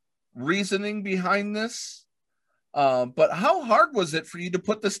reasoning behind this, but how hard was it for you to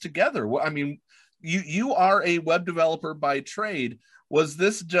put this together? I mean, you are a web developer by trade. Was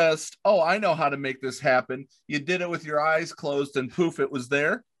this just, oh, I know how to make this happen? You did it with your eyes closed and poof, it was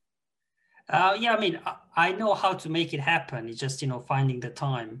there? Yeah, I mean, I know how to make it happen. It's just, finding the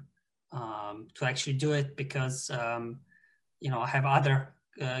time to actually do it because, I have other,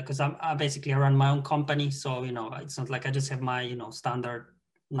 because I basically run my own company. So, it's not like I just have my, standard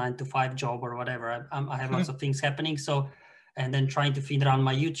 9-to-5 job or whatever. I have lots of things happening. So, and then trying to feed around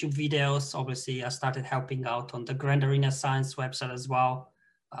my YouTube videos. Obviously, I started helping out on the Grand Arena Science website as well,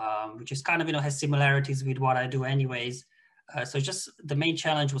 which is kind of, has similarities with what I do anyways. So just the main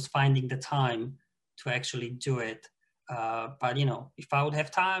challenge was finding the time to actually do it. But, if I would have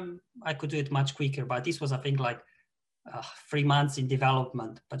time, I could do it much quicker. But this was, I think, like 3 months in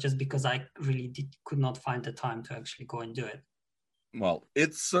development, but just because I really could not find the time to actually go and do it. Well,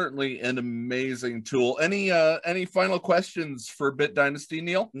 it's certainly an amazing tool. Any final questions for BitDynasty,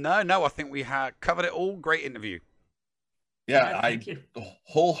 Neil? No, I think we have covered it all. Great interview. Yeah, I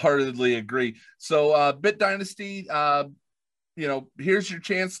wholeheartedly agree. So BitDynasty, here's your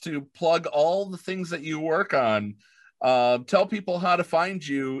chance to plug all the things that you work on. Tell people how to find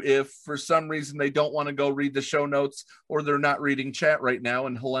you if for some reason they don't want to go read the show notes or they're not reading chat right now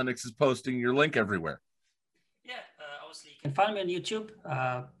and Helenix is posting your link everywhere. Obviously, you can find me on YouTube.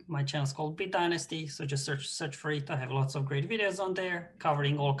 My channel is called BitDynasty, so just search for it. I have lots of great videos on there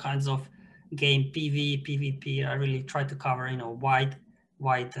covering all kinds of game PvE, PvP. I really try to cover, wide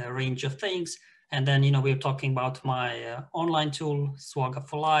range of things. And then, we're talking about my online tool, Swagger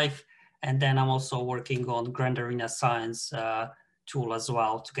for Life. And then I'm also working on Grand Arena Science tool as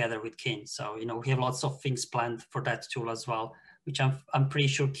well, together with Keen. So, we have lots of things planned for that tool as well, which I'm pretty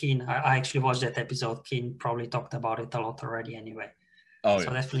sure Keen, I actually watched that episode. Keen probably talked about it a lot already anyway. So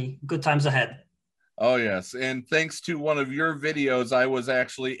definitely good times ahead. Oh, yes. And thanks to one of your videos, I was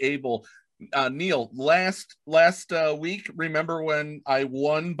actually able... Neil, last week, remember when I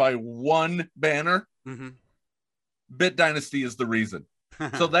won by one banner? Mm-hmm. BitDynasty is the reason.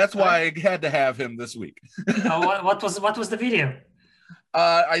 So that's why I had to have him this week. What was the video?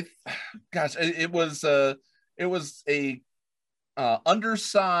 It was a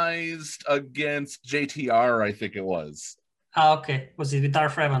undersized against JTR, I think it was. Okay. Was it with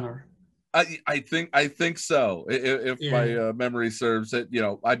Darth Revanor? I think so. If my memory serves it,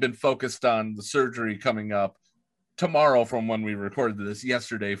 I've been focused on the surgery coming up tomorrow from when we recorded this,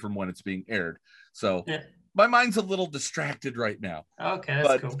 yesterday from when it's being aired. So my mind's a little distracted right now. Okay,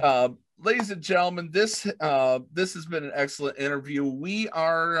 that's cool. Ladies and gentlemen, this has been an excellent interview. We're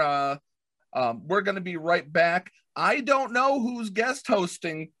going to be right back. I don't know who's guest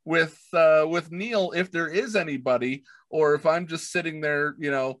hosting with Neil, if there is anybody, or if I'm just sitting there,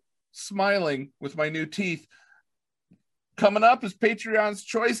 smiling with my new teeth. Coming up is Patreon's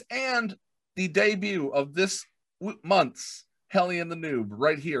Choice and the debut of this month's Helly and the Noob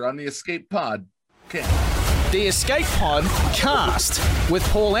right here on the Escape Pod. The Escape Pod Cast with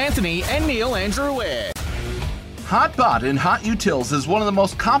Paul Anthony and Neil Andrew Ware. Hotbot in Hot Utils is one of the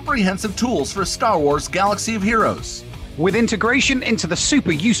most comprehensive tools for Star Wars Galaxy of Heroes. With integration into the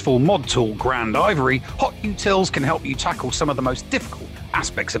super useful mod tool Grand Ivory, Hot Utils can help you tackle some of the most difficult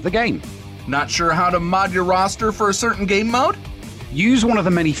aspects of the game. Not sure how to mod your roster for a certain game mode? Use one of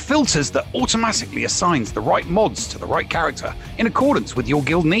the many filters that automatically assigns the right mods to the right character in accordance with your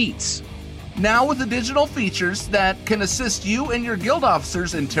guild needs. Now with additional features that can assist you and your guild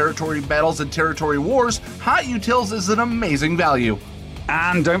officers in territory battles and territory wars, Hot Utils is an amazing value.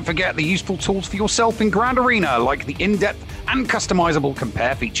 And don't forget the useful tools for yourself in Grand Arena, like the in-depth and customizable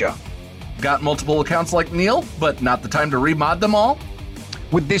compare feature. Got multiple accounts like Neil, but not the time to remod them all?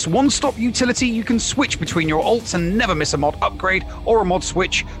 With this one-stop utility, you can switch between your alts and never miss a mod upgrade or a mod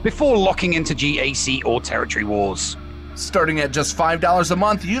switch before locking into GAC or Territory Wars. Starting at just $5 a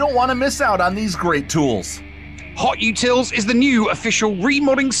month, you don't want to miss out on these great tools. Hot Utils is the new official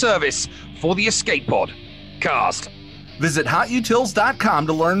remodding service for the Escape Pod Cast. Visit hotutils.com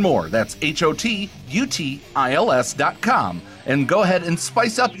to learn more. That's HOTUTILS.com. And go ahead and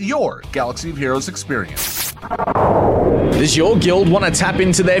spice up your Galaxy of Heroes experience. Does your guild want to tap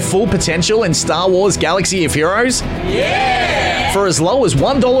into their full potential in Star Wars Galaxy of Heroes? Yeah! For as low as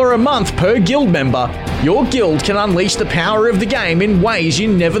 $1 a month per guild member, your guild can unleash the power of the game in ways you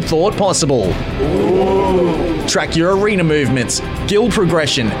never thought possible. Ooh. track your arena movements, guild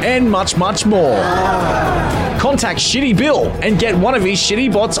progression, and much, much more. Contact Shitty Bill and get one of his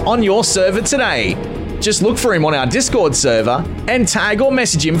shitty bots on your server today. Just look for him on our Discord server and tag or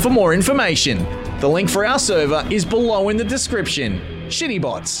message him for more information. The link for our server is below in the description. Shitty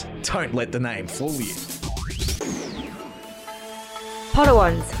bots, don't let the name fool you.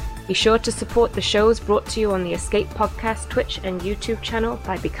 Podawans, be sure to support the shows brought to you on the Escape Podcast Twitch and YouTube channel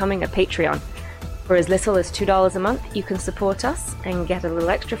by becoming a Patreon. For as little as $2 a month, you can support us and get a little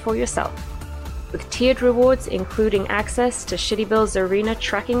extra for yourself. With tiered rewards including access to Shitty Bill's Arena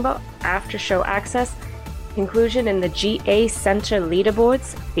tracking bot, after-show access, inclusion in the GA Center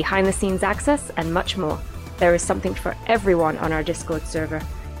leaderboards, behind-the-scenes access, and much more. There is something for everyone on our Discord server.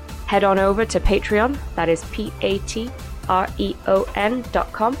 Head on over to Patreon, that is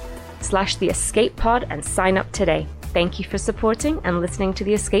patreon.com/The Escape Pod, and sign up today. Thank you for supporting and listening to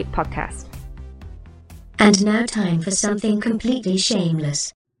the Escape Podcast. And now time for something completely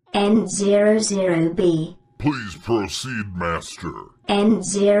shameless. N00B. Please proceed, Master.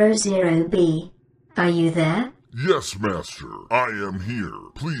 N00B. Are you there? Yes, Master. I am here.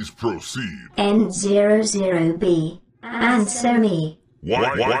 Please proceed. N00B. Answer me.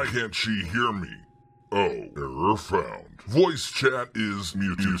 Why can't she hear me? Oh, error found. Voice chat is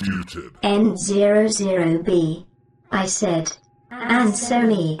muted. N00B. I said, answer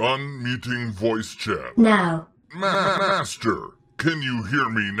me. Unmuting voice chat. Now. Master, can you hear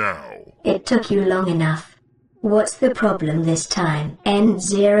me now? It took you long enough. What's the problem this time?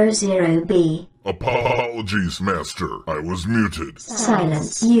 N00B. Apologies, Master. I was muted.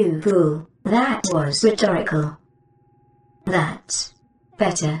 Silence, you fool. That was rhetorical. That's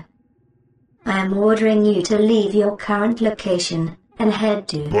better. I am ordering you to leave your current location and head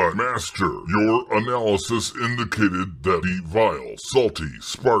to... But, Master, your analysis indicated that the vile, salty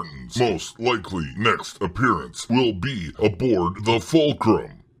Spartan's most likely next appearance will be aboard the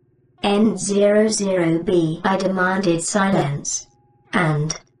Fulcrum. N00B. I demanded silence.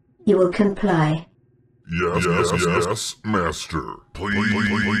 And... you will comply. Yes, Master.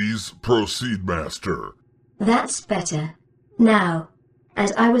 Please proceed, Master. That's better. Now,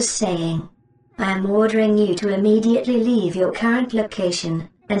 as I was saying, I am ordering you to immediately leave your current location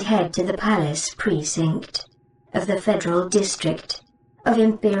and head to the Palace Precinct of the Federal District of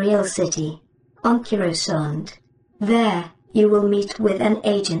Imperial City on Coruscant. There, you will meet with an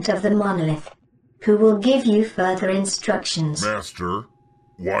agent of the Monolith, who will give you further instructions. Master,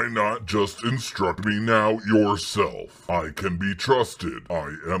 why not just instruct me now yourself? I can be trusted.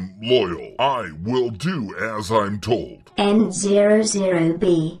 I am loyal. I will do as I'm told.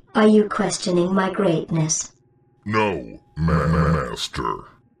 N00B, are you questioning my greatness? No, Master.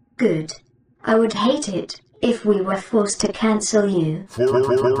 Good. I would hate it if we were forced to cancel you.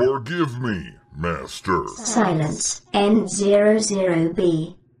 Forgive me, Master. Silence,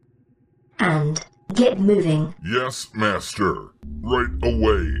 N00B. And get moving. Yes, Master. Right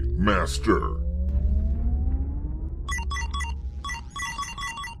away, Master.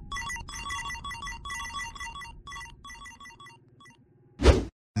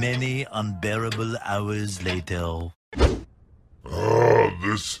 Many unbearable hours later.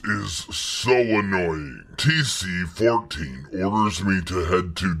 This is so annoying. TC-14 orders me to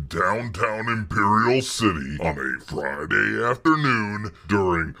head to downtown Imperial City on a Friday afternoon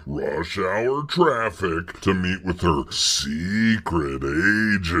during rush hour traffic to meet with her secret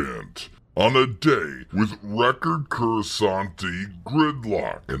agent. On a day with record Coruscanti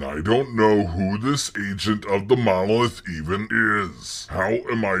gridlock, and I don't know who this agent of the Monolith even is. How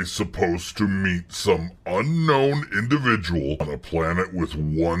am I supposed to meet some unknown individual on a planet with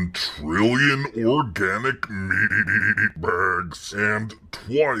 1 trillion organic meat bags and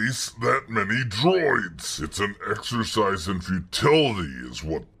twice that many droids? It's an exercise in futility is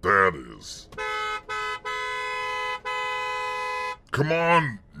what that is. Come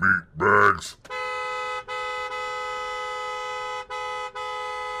on, meat bags.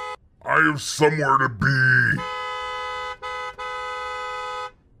 I have somewhere to be.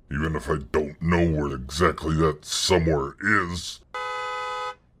 Even if I don't know where exactly that somewhere is.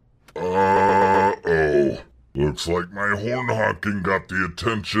 Uh-oh. Looks like my horn honking got the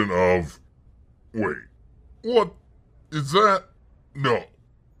attention of... Wait. What is that? No.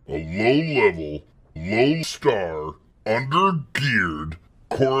 A low-level, low-star... under-geared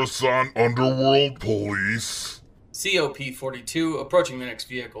Coruscant Underworld Police. COP-42 approaching the next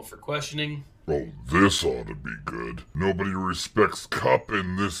vehicle for questioning. Oh, this ought to be good. Nobody respects Cup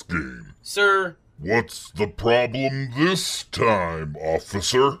in this game. Sir. What's the problem this time,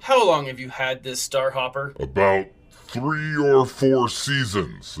 officer? How long have you had this Starhopper? About 3 or 4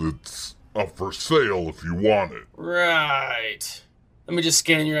 seasons. It's up for sale if you want it. Right. Let me just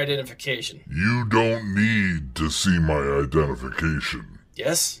scan your identification. You don't need to see my identification.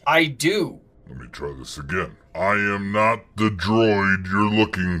 Yes, I do. Let me try this again. I am not the droid you're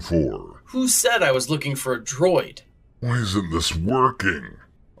looking for. Who said I was looking for a droid? Why isn't this working?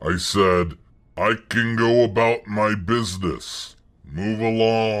 I said, I can go about my business. Move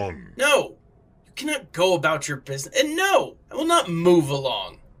along. No, you cannot go about your business. And no, I will not move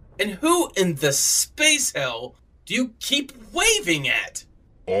along. And who in the space hell do you keep waving at?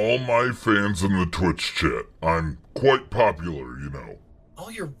 All my fans in the Twitch chat. I'm quite popular, you know. All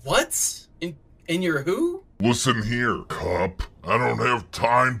your whats? In your who? Listen here, Cup. I don't have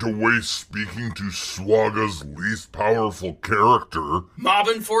time to waste speaking to Swaga's least powerful character. Mob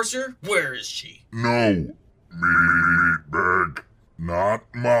Enforcer? Where is she? No. Meatbag. Not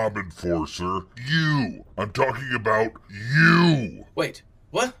Mob Enforcer. You. I'm talking about you. Wait,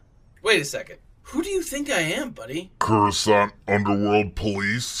 what? Wait a second. Who do you think I am, buddy? Coruscant Underworld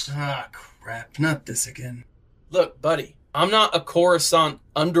Police? Ah, crap. Not this again. Look, buddy. I'm not a Coruscant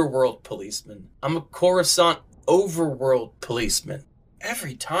Underworld policeman. I'm a Coruscant Overworld policeman.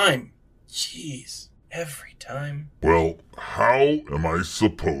 Every time. Jeez. Every time. Well, how am I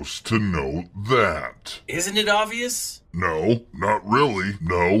supposed to know that? Isn't it obvious? No, not really.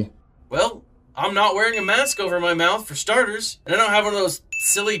 No. Well, I'm not wearing a mask over my mouth, for starters. And I don't have one of those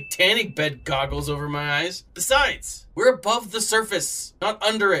silly tanning bed goggles over my eyes. Besides, we're above the surface, not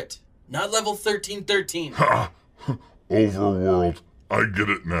under it. Not level 1313. Ha! Overworld. I get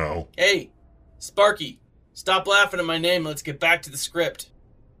it now. Hey, Sparky, stop laughing at my name. Let's get back to the script.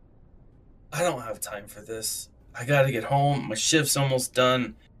 I don't have time for this. I gotta get home. My shift's almost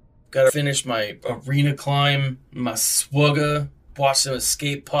done. Gotta finish my arena climb, my swugga, watch some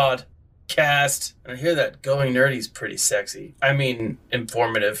escape pod cast. And I hear that Going Nerdy's pretty sexy. I mean,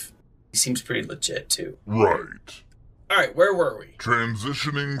 informative. He seems pretty legit, too. Right. Alright, where were we?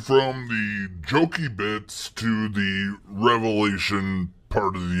 Transitioning from the jokey bits to the revelation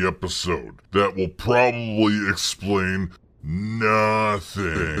part of the episode. That will probably explain nothing.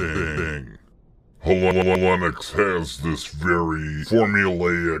 Lennox has this very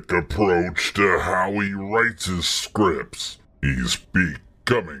formulaic approach to how he writes his scripts. He's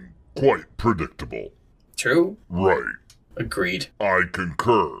becoming quite predictable. True? Right. Agreed. I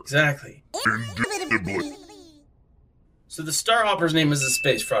concur. Exactly. Indubitably. So the Starhopper's name is a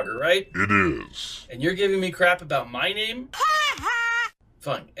Space Frogger, right? It is. And you're giving me crap about my name?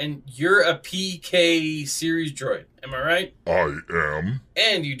 Fine. And you're a PK series droid, am I right? I am.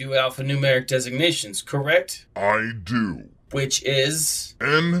 And you do alphanumeric designations, correct? I do. Which is?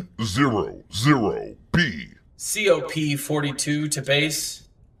 N00B. COP42 to base.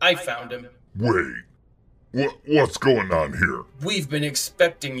 I found him. Wait. What's going on here? We've been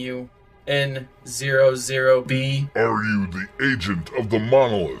expecting you. N00B. Are you the agent of the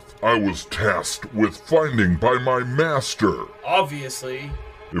monolith I was tasked with finding by my master? Obviously.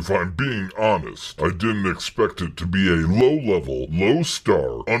 If I'm being honest, I didn't expect it to be a low-level,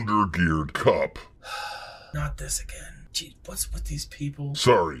 low-star, under-geared cup. Not this again. Gee, what's with these people?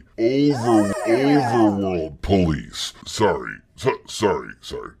 Sorry. Overworld police. Sorry. Sorry.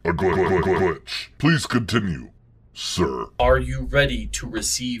 A glitch. Please continue. Sir. Are you ready to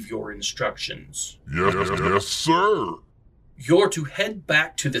receive your instructions? Yes, sir. You're to head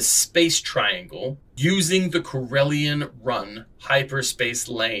back to the Space Triangle using the Corellian Run hyperspace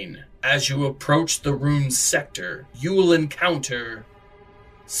lane. As you approach the Rune sector, you will encounter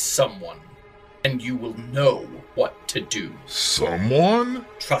someone, and you will know what to do. Someone?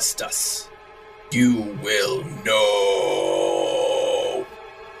 Trust us. You will know.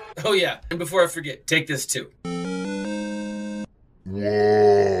 Oh yeah, and before I forget, take this too.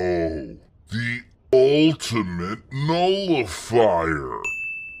 Whoa, the ultimate nullifier.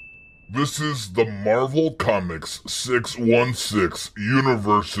 This is the Marvel Comics 616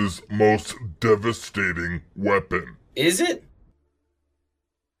 universe's most devastating weapon. Is it?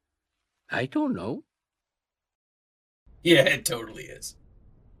 I don't know. Yeah, it totally is.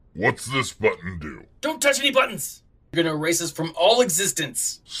 What's this button do? Don't touch any buttons! You're gonna erase us from all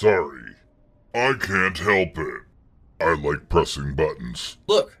existence. Sorry, I can't help it. I like pressing buttons.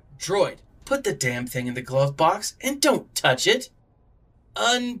 Look, droid, put the damn thing in the glove box and don't touch it.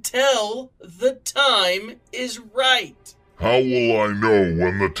 Until the time is right. How will I know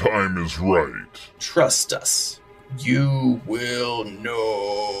when the time is right? Trust us. You will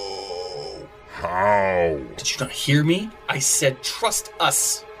know. How? Did you not hear me? I said trust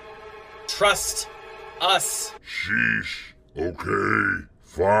us. Trust us. Sheesh. Okay.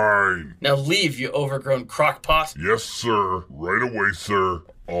 Fine. Now leave, you overgrown crockpot. Yes, sir. Right away, sir.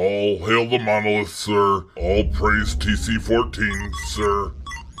 All hail the monolith, sir. All praise TC14, sir.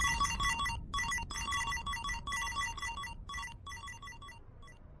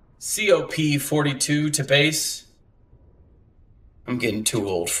 COP42 to base. I'm getting too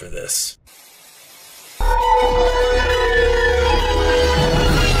old for this.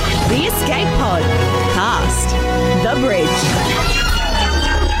 The Escape Pod. Cast. The Bridge.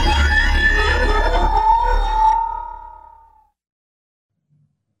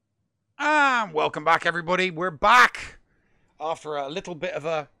 And welcome back, everybody. We're back after a little bit of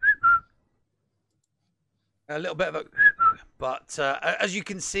a but as you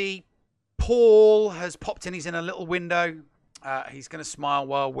can see, Paul has popped in. He's in a little window. He's going to smile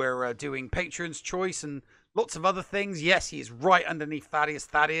while we're doing Patreon's Choice and lots of other things. Yes, he is right underneath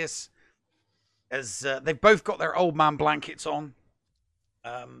Thaddeus. As they've both got their old man blankets on.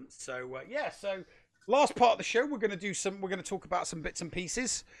 So last part of the show, we're going to talk about some bits and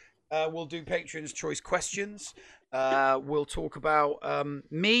pieces. We'll do Patreon's Choice questions. We'll talk about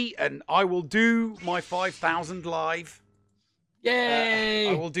me, and I will do my 5,000 live. Yay!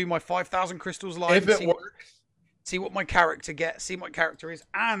 I will do my 5,000 crystals live. If it works. See what my character gets. See what my character is.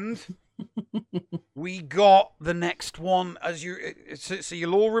 And we got the next one. So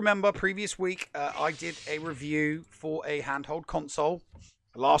you'll all remember previous week, I did a review for a handheld console.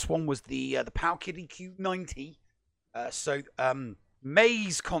 The last one was the Powkiddy Q90.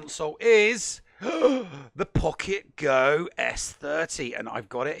 May's console is the Pocket Go S30, and I've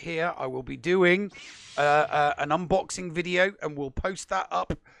got it here. I will be doing an unboxing video, and we'll post that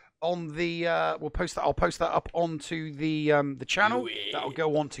up on the. I'll post that up onto the channel. That'll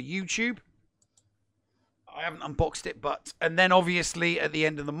go onto YouTube. I haven't unboxed it, and then obviously at the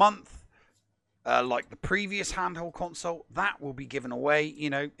end of the month, like the previous handheld console, that will be given away.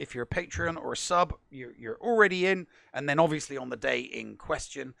 You know, if you're a Patreon or a sub, you're already in. And then obviously on the day in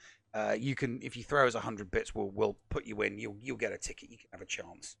question, you can, if you throw us 100 bits, we'll put you in. You'll get a ticket. You can have a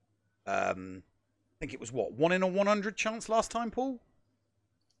chance. I think it was 1 in a 100 chance last time, Paul.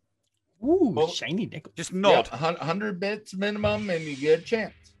 Ooh, shiny nickel. Just nod. 100 bits minimum, and you get a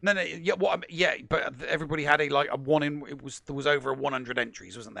chance. No, but everybody had a 1 in. There was over 100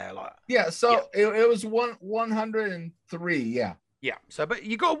 entries, wasn't there? It was 103. Yeah. Yeah. So, but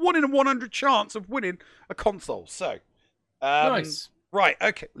you got a 1 in a 100 chance of winning a console. So, nice. Right.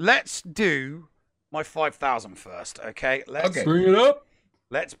 Okay. Let's do my 5,000 first. Okay. Let's bring it up.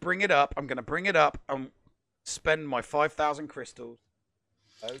 Let's bring it up. I'm going to bring it up and spend my 5,000 crystals.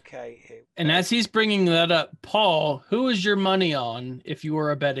 Okay. Here. And as he's bringing that up, Paul, who is your money on if you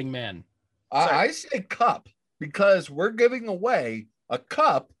were a betting man? I say cup, because we're giving away a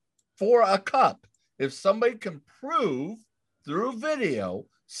cup for a cup. If somebody can prove through video,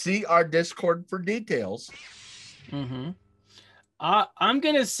 see our Discord for details. Mm-hmm. I'm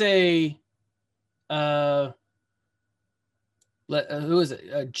gonna say, who is it?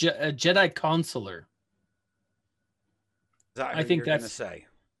 A Jedi Consular. Is that who I think you're that's. Gonna say?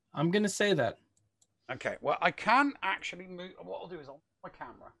 I'm gonna say that. Okay. Well, I can actually move. What I'll do is I'll move my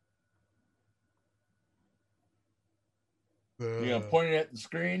camera. You're gonna point it at the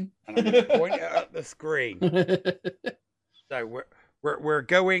screen. And I'm gonna point it at the screen. So we're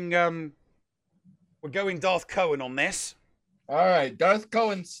going Darth Cohen on this. All right, Darth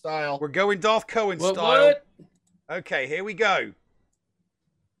Cohen style. We're going Darth Cohen style. What? Okay, here we go.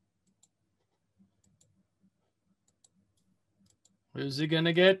 Who's he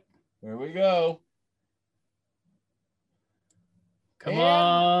gonna get? Here we go. Come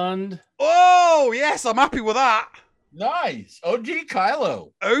on. Oh, yes, I'm happy with that. Nice. OG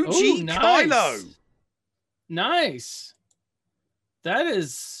Kylo. OG Kylo. Nice. That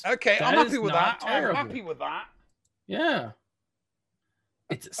is. Okay, I'm happy with that. I'm happy with that. Yeah.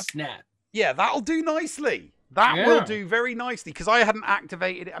 It's a snap. Yeah, that'll do nicely. That will do very nicely, because I hadn't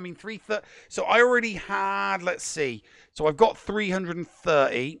activated it. I mean, 330. So I already had, let's see. So I've got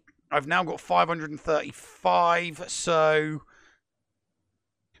 330. I've now got 535. So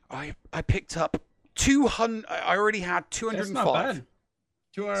I picked up 200. I already had 205. That's not bad.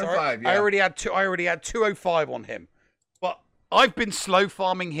 205. Yeah. I already had 205 on him. But I've been slow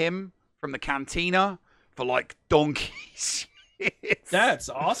farming him from the cantina for like donkeys. That's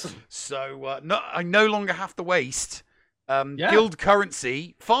awesome. So I no longer have to waste guild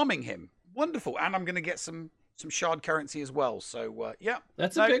currency farming him. Wonderful. And I'm going to get some shard currency as well. So yeah,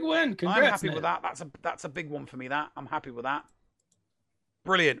 that's a big win. Congrats, I'm happy with that. That's a big one for me. I'm happy with that.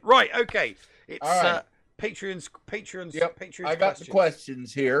 Brilliant. Right. Okay. It's right. Patreon's. Yep. Patreon's I got the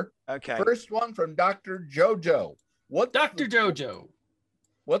questions here. Okay. First one from Dr. Jojo. Jojo.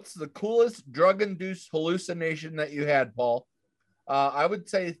 What's the coolest drug-induced hallucination that you had, Paul? I would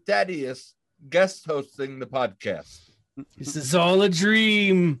say Thaddeus guest hosting the podcast. This is all a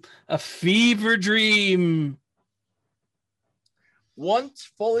dream, a fever dream. Once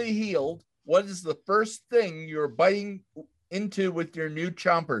fully healed, what is the first thing you're biting into with your new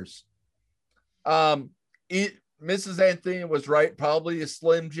chompers? Mrs. Anthony was right, probably a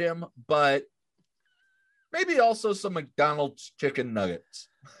Slim Jim, but maybe also some McDonald's chicken nuggets.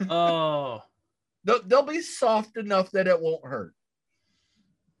 Oh. They'll be soft enough that it won't hurt.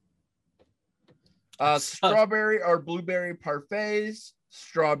 Strawberry or blueberry parfaits?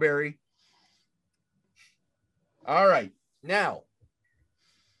 Strawberry. All right. Now,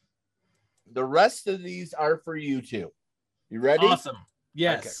 the rest of these are for you two. You ready? Awesome.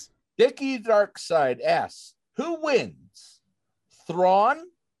 Yes. Okay. Dickie Darkside asks, who wins? Thrawn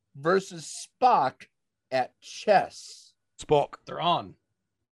versus Spock at chess? Spock. Thrawn.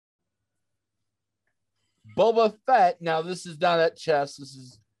 Boba Fett. Now, this is not at chess. This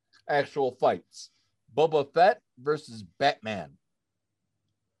is actual fights. Boba Fett versus Batman.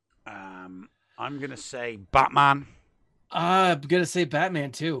 I'm going to say Batman. I'm going to say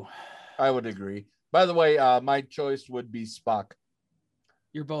Batman, too. I would agree. By the way, my choice would be Spock.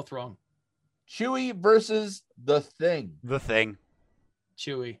 You're both wrong. Chewie versus The Thing. The Thing.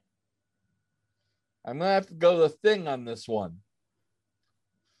 Chewie. I'm going to have to go The Thing on this one.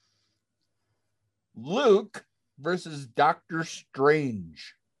 Luke versus Doctor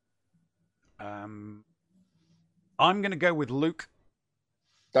Strange. I'm going to go with Luke.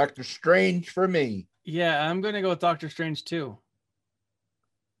 Doctor Strange for me. Yeah, I'm going to go with Doctor Strange, too.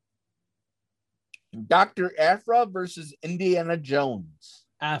 Dr. Aphra versus Indiana Jones.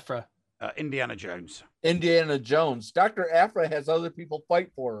 Aphra. Indiana Jones. Indiana Jones. Dr. Aphra has other people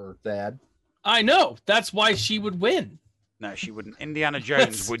fight for her, Thad. I know. That's why she would win. No, she wouldn't. Indiana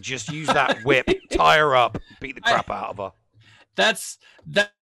Jones would just use that whip, tie her up, beat the crap out of her. That's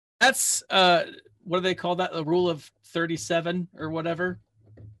what do they call that? The rule of 37 or whatever.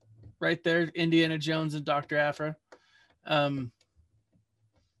 Right there, Indiana Jones and Dr. Aphra.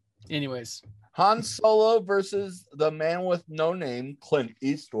 Anyways. Han Solo versus the man with no name, Clint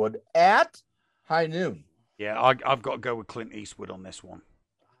Eastwood, at high noon. Yeah, I've got to go with Clint Eastwood on this one.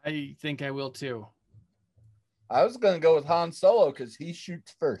 I think I will too. I was going to go with Han Solo because he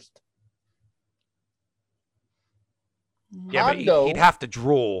shoots first. Yeah, Hondo, but he'd have to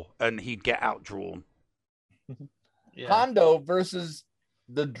draw, and he'd get outdrawn. Yeah. Hondo versus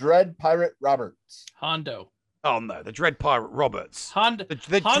the Dread Pirate Roberts. Hondo. Oh no, the Dread Pirate Roberts. Hondo.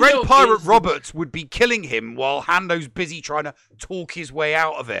 The Hondo Dread Pirate is... Roberts would be killing him while Hando's busy trying to talk his way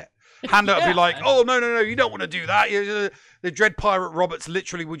out of it. Hondo would be like, "Oh no, you don't want to do that." The Dread Pirate Roberts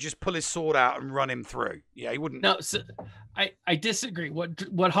literally would just pull his sword out and run him through. Yeah, he wouldn't. No, so I disagree.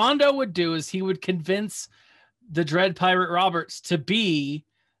 What Hondo would do is he would convince the Dread Pirate Roberts to be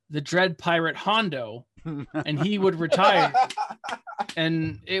the Dread Pirate Hondo, and he would retire,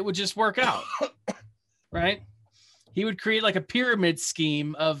 and it would just work out, right? He would create like a pyramid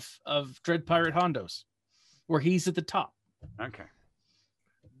scheme of Dread Pirate Hondos, where he's at the top. Okay.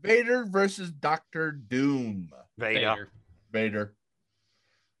 Vader versus Doctor Doom. Vader.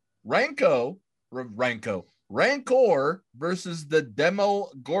 Rancor versus the Demo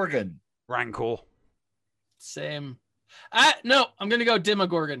Gorgon. Rancor. Same. No, I'm gonna go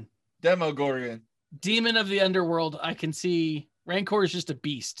Demogorgon. Demogorgon. Demon of the underworld. I can see Rancor is just a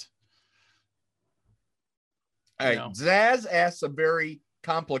beast. All right, Zaz asks a very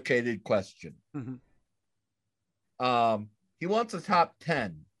complicated question. Mm-hmm. He wants a top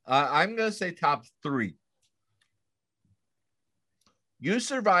 10. I'm going to say top 3. You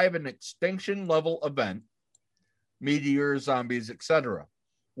survive an extinction level event, meteor, zombies, etc.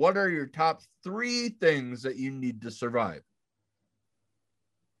 What are your top 3 things that you need to survive?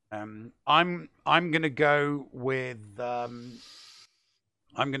 I'm going to go with I'm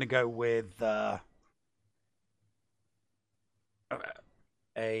going to go with a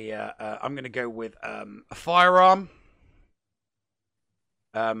firearm.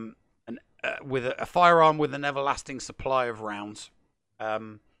 With a firearm with an everlasting supply of rounds.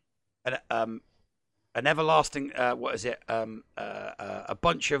 An everlasting what is it? A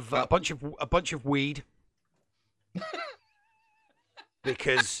bunch of weed.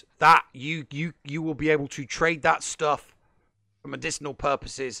 Because that you will be able to trade that stuff for medicinal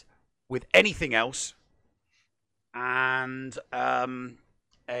purposes with anything else, and a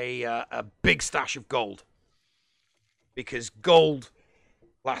big stash of gold, because gold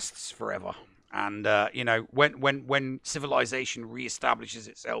lasts forever, and when civilization reestablishes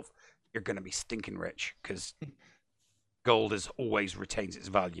itself, you're going to be stinking rich because gold always retains its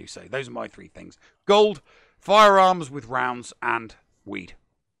value. So those are my 3 things: gold, firearms with rounds and weed.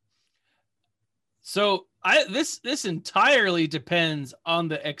 So this entirely depends on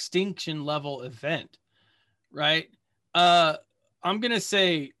the extinction level event, right? I'm gonna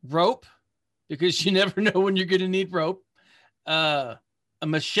say rope, because you never know when you're gonna need rope. A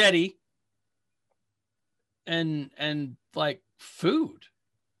machete, and like food,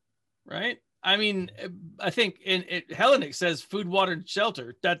 right? I mean, I think Hellenic says food, water, and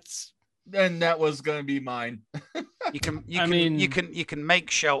shelter. And that was going to be mine. You can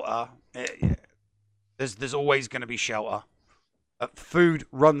make shelter. There's always going to be shelter. Food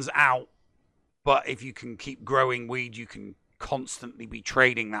runs out, but if you can keep growing weed, you can constantly be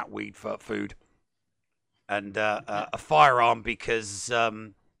trading that weed for food. And a firearm, because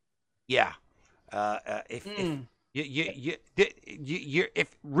if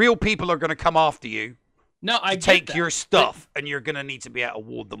real people are going to come after you, I take your stuff, and you're going to need to be able to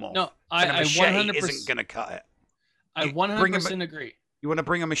ward them off. No, and a machete 100% isn't going to cut it. I 100% agree. You want to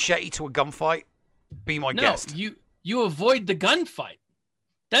bring a machete to a gunfight? Be my guest. You avoid the gunfight.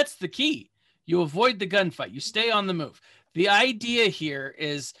 That's the key. You avoid the gunfight. You stay on the move. The idea here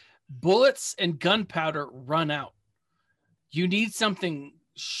is bullets and gunpowder run out. You need something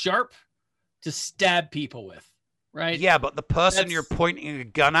sharp to stab people with, right? Yeah, but the person you're pointing a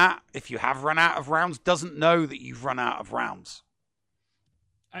gun at, if you have run out of rounds, doesn't know that you've run out of rounds.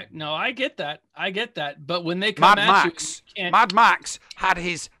 I get that. But when they come Mad Max had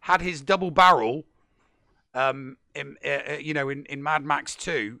his double barrel. In Mad Max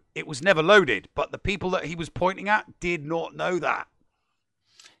 2, it was never loaded, but the people that he was pointing at did not know that.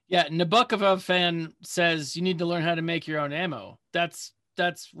 Yeah, Nabokov fan says you need to learn how to make your own ammo. That's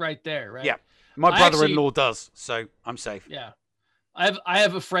right there, right? Yeah, my brother-in-law does, so I'm safe. Yeah, I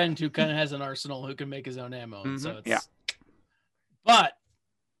have a friend who kind of has an arsenal who can make his own ammo. Mm-hmm. So it's, but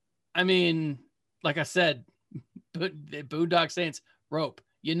I mean, like I said, Boondock Saints, rope.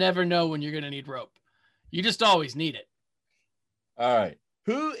 You never know when you're gonna need rope. You just always need it. All right.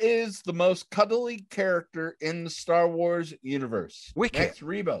 Who is the most cuddly character in the Star Wars universe? Wicket. Next,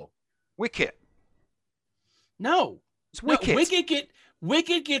 Rebo. Wicket. No. It's Wicket. No,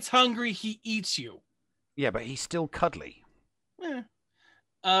 Wicket gets hungry, he eats you. Yeah, but he's still cuddly.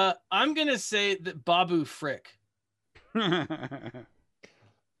 I'm going to say that Babu Frick. Who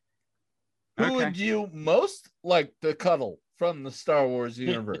would you most like to cuddle from the Star Wars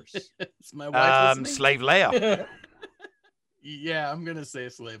universe? It's my wife. Slave Leia. Yeah, I'm gonna say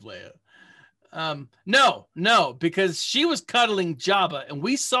Slave Leia. No, because she was cuddling Jabba, and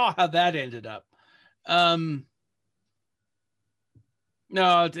we saw how that ended up. No,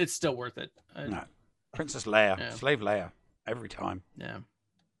 it's still worth it. No, Princess Leia, Slave Leia, every time. Yeah,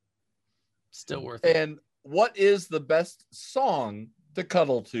 still worth it. And what is the best song to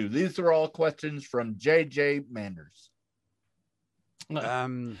cuddle to? These are all questions from JJ Manders.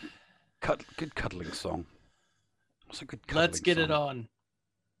 Good cuddling song. What's a good cuddling Let's Get song? It On.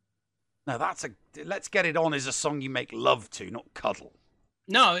 No, Let's Get It On is a song you make love to, not cuddle.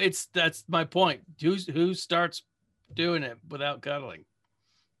 No, that's my point. Who starts doing it without cuddling?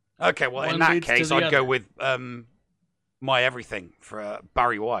 Okay, well, in that case, I'd go with My Everything for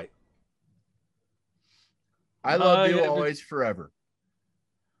Barry White. I love you always, forever.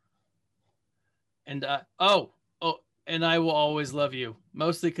 And and I will always love you,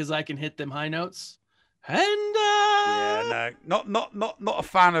 mostly because I can hit them high notes. And yeah, no, not a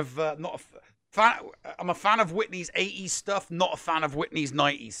fan of I'm a fan of Whitney's 80s stuff, not a fan of Whitney's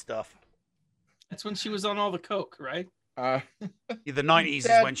 90s stuff. That's when she was on all the coke, right? The 90s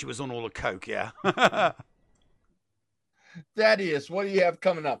is when she was on all the coke, yeah. Thaddeus, what do you have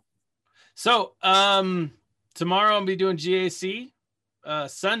coming up? So, tomorrow I'll be doing GAC.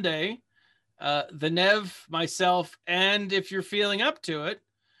 Sunday, the Nev, myself, and if you're feeling up to it,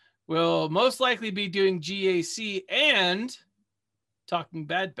 we'll most likely be doing GAC and Talking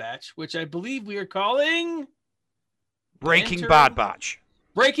Bad Batch, which I believe we are calling Breaking Bad Batch.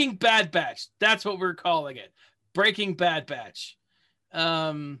 Breaking Bad Batch. That's what we're calling it. Breaking Bad Batch.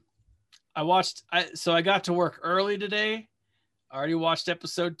 I got to work early today. I already watched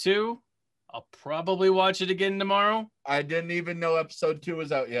episode 2. I'll probably watch it again tomorrow. I didn't even know episode 2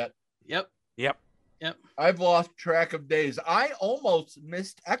 was out yet. Yep. I've lost track of days. I almost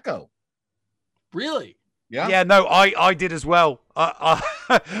missed Echo. Really? Yeah. Yeah, no, I did as well.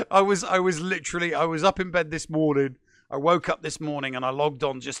 I was up in bed this morning. I woke up this morning and I logged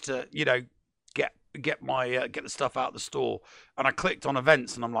on just to, get my get the stuff out of the store, and I clicked on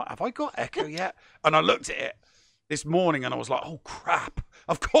events and I'm like, have I got Echo yet? And I looked at it this morning and I was like, oh crap,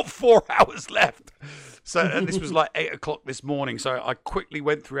 I've got 4 hours left. And this was like 8 o'clock this morning. So I quickly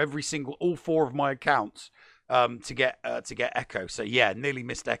went through all 4 of my accounts to get Echo. So yeah, nearly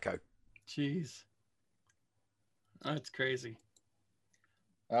missed Echo. Jeez, that's crazy.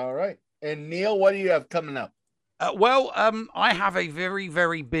 All right, and Neil, what do you have coming up? I have a very,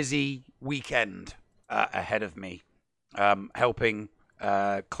 very busy weekend ahead of me, helping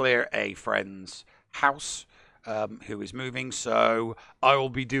clear a friend's house who is moving. So I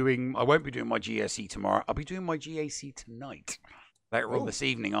won't be doing my GSE tomorrow. I'll be doing my GAC tonight, later on this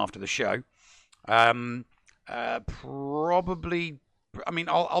evening after the show. Probably, I mean,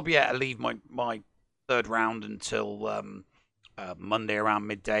 I'll be able to leave my third round until Monday around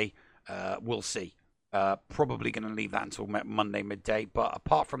midday. We'll see. Probably going to leave that until Monday midday. But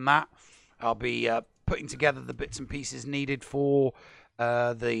apart from that, I'll be putting together the bits and pieces needed for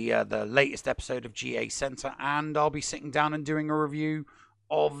the latest episode of GA Center, and I'll be sitting down and doing a review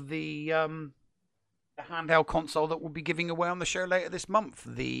of the handheld console that we'll be giving away on the show later this month,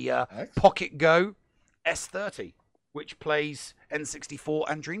 the Pocket Go S30, which plays N64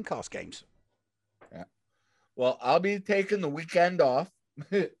 and Dreamcast games. Yeah. Well, I'll be taking the weekend off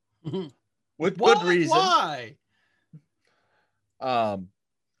with good reason. Why?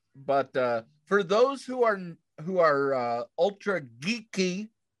 But for those who are ultra geeky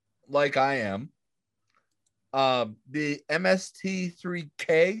like I am, the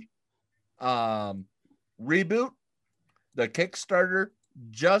MST3K reboot, the Kickstarter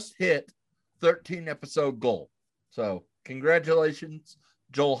just hit 13 episode goal. So congratulations,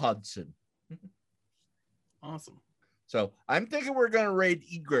 Joel Hudson. Awesome. So I'm thinking we're going to raid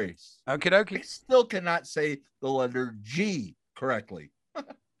E-Grace. Okie dokie. I still cannot say the letter G correctly.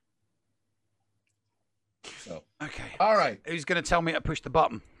 So okay. All right. Who's going to tell me to push the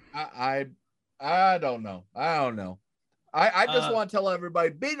button? I don't know. I just want to tell everybody,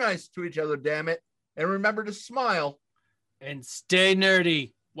 be nice to each other, damn it. And remember to smile. And stay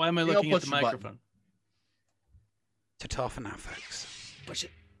nerdy. Why am I looking at the microphone? To toughen out, folks. Push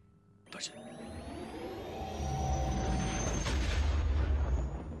it. Push it.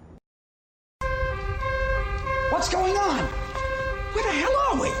 What's going on? Where the hell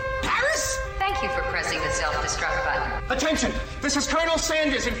are we? Paris? Thank you for pressing the self-destruct button. Attention! This is Colonel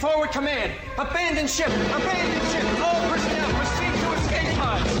Sanders in forward command. Abandon ship! Abandon ship! All personnel proceed to escape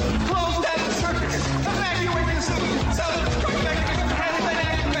pods. Close down the circuits. Evacuate the city. Self-destruct mechanism has been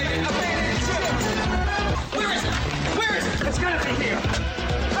activated. Abandon ship! Where is it? Where is it? It's gotta be here.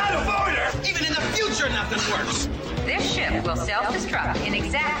 Out of order! Even in the future, nothing works. This ship will self-destruct in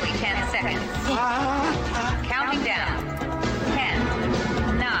exactly 10 seconds. Counting down.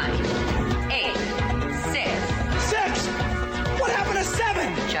 10, 9, 8, 6. 6! What happened to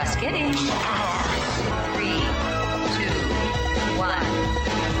 7? Just kidding. 3, 2, 1.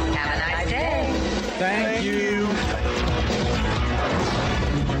 Have a nice day. Thank you.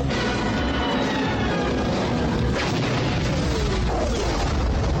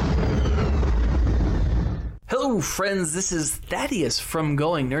 Hello, friends. This is Thaddeus from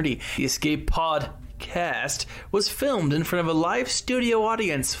Going Nerdy. The Escape Podcast was filmed in front of a live studio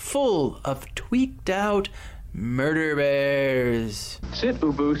audience full of tweaked out murder bears. Sit,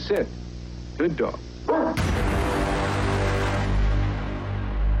 Ubu, sit. Good dog.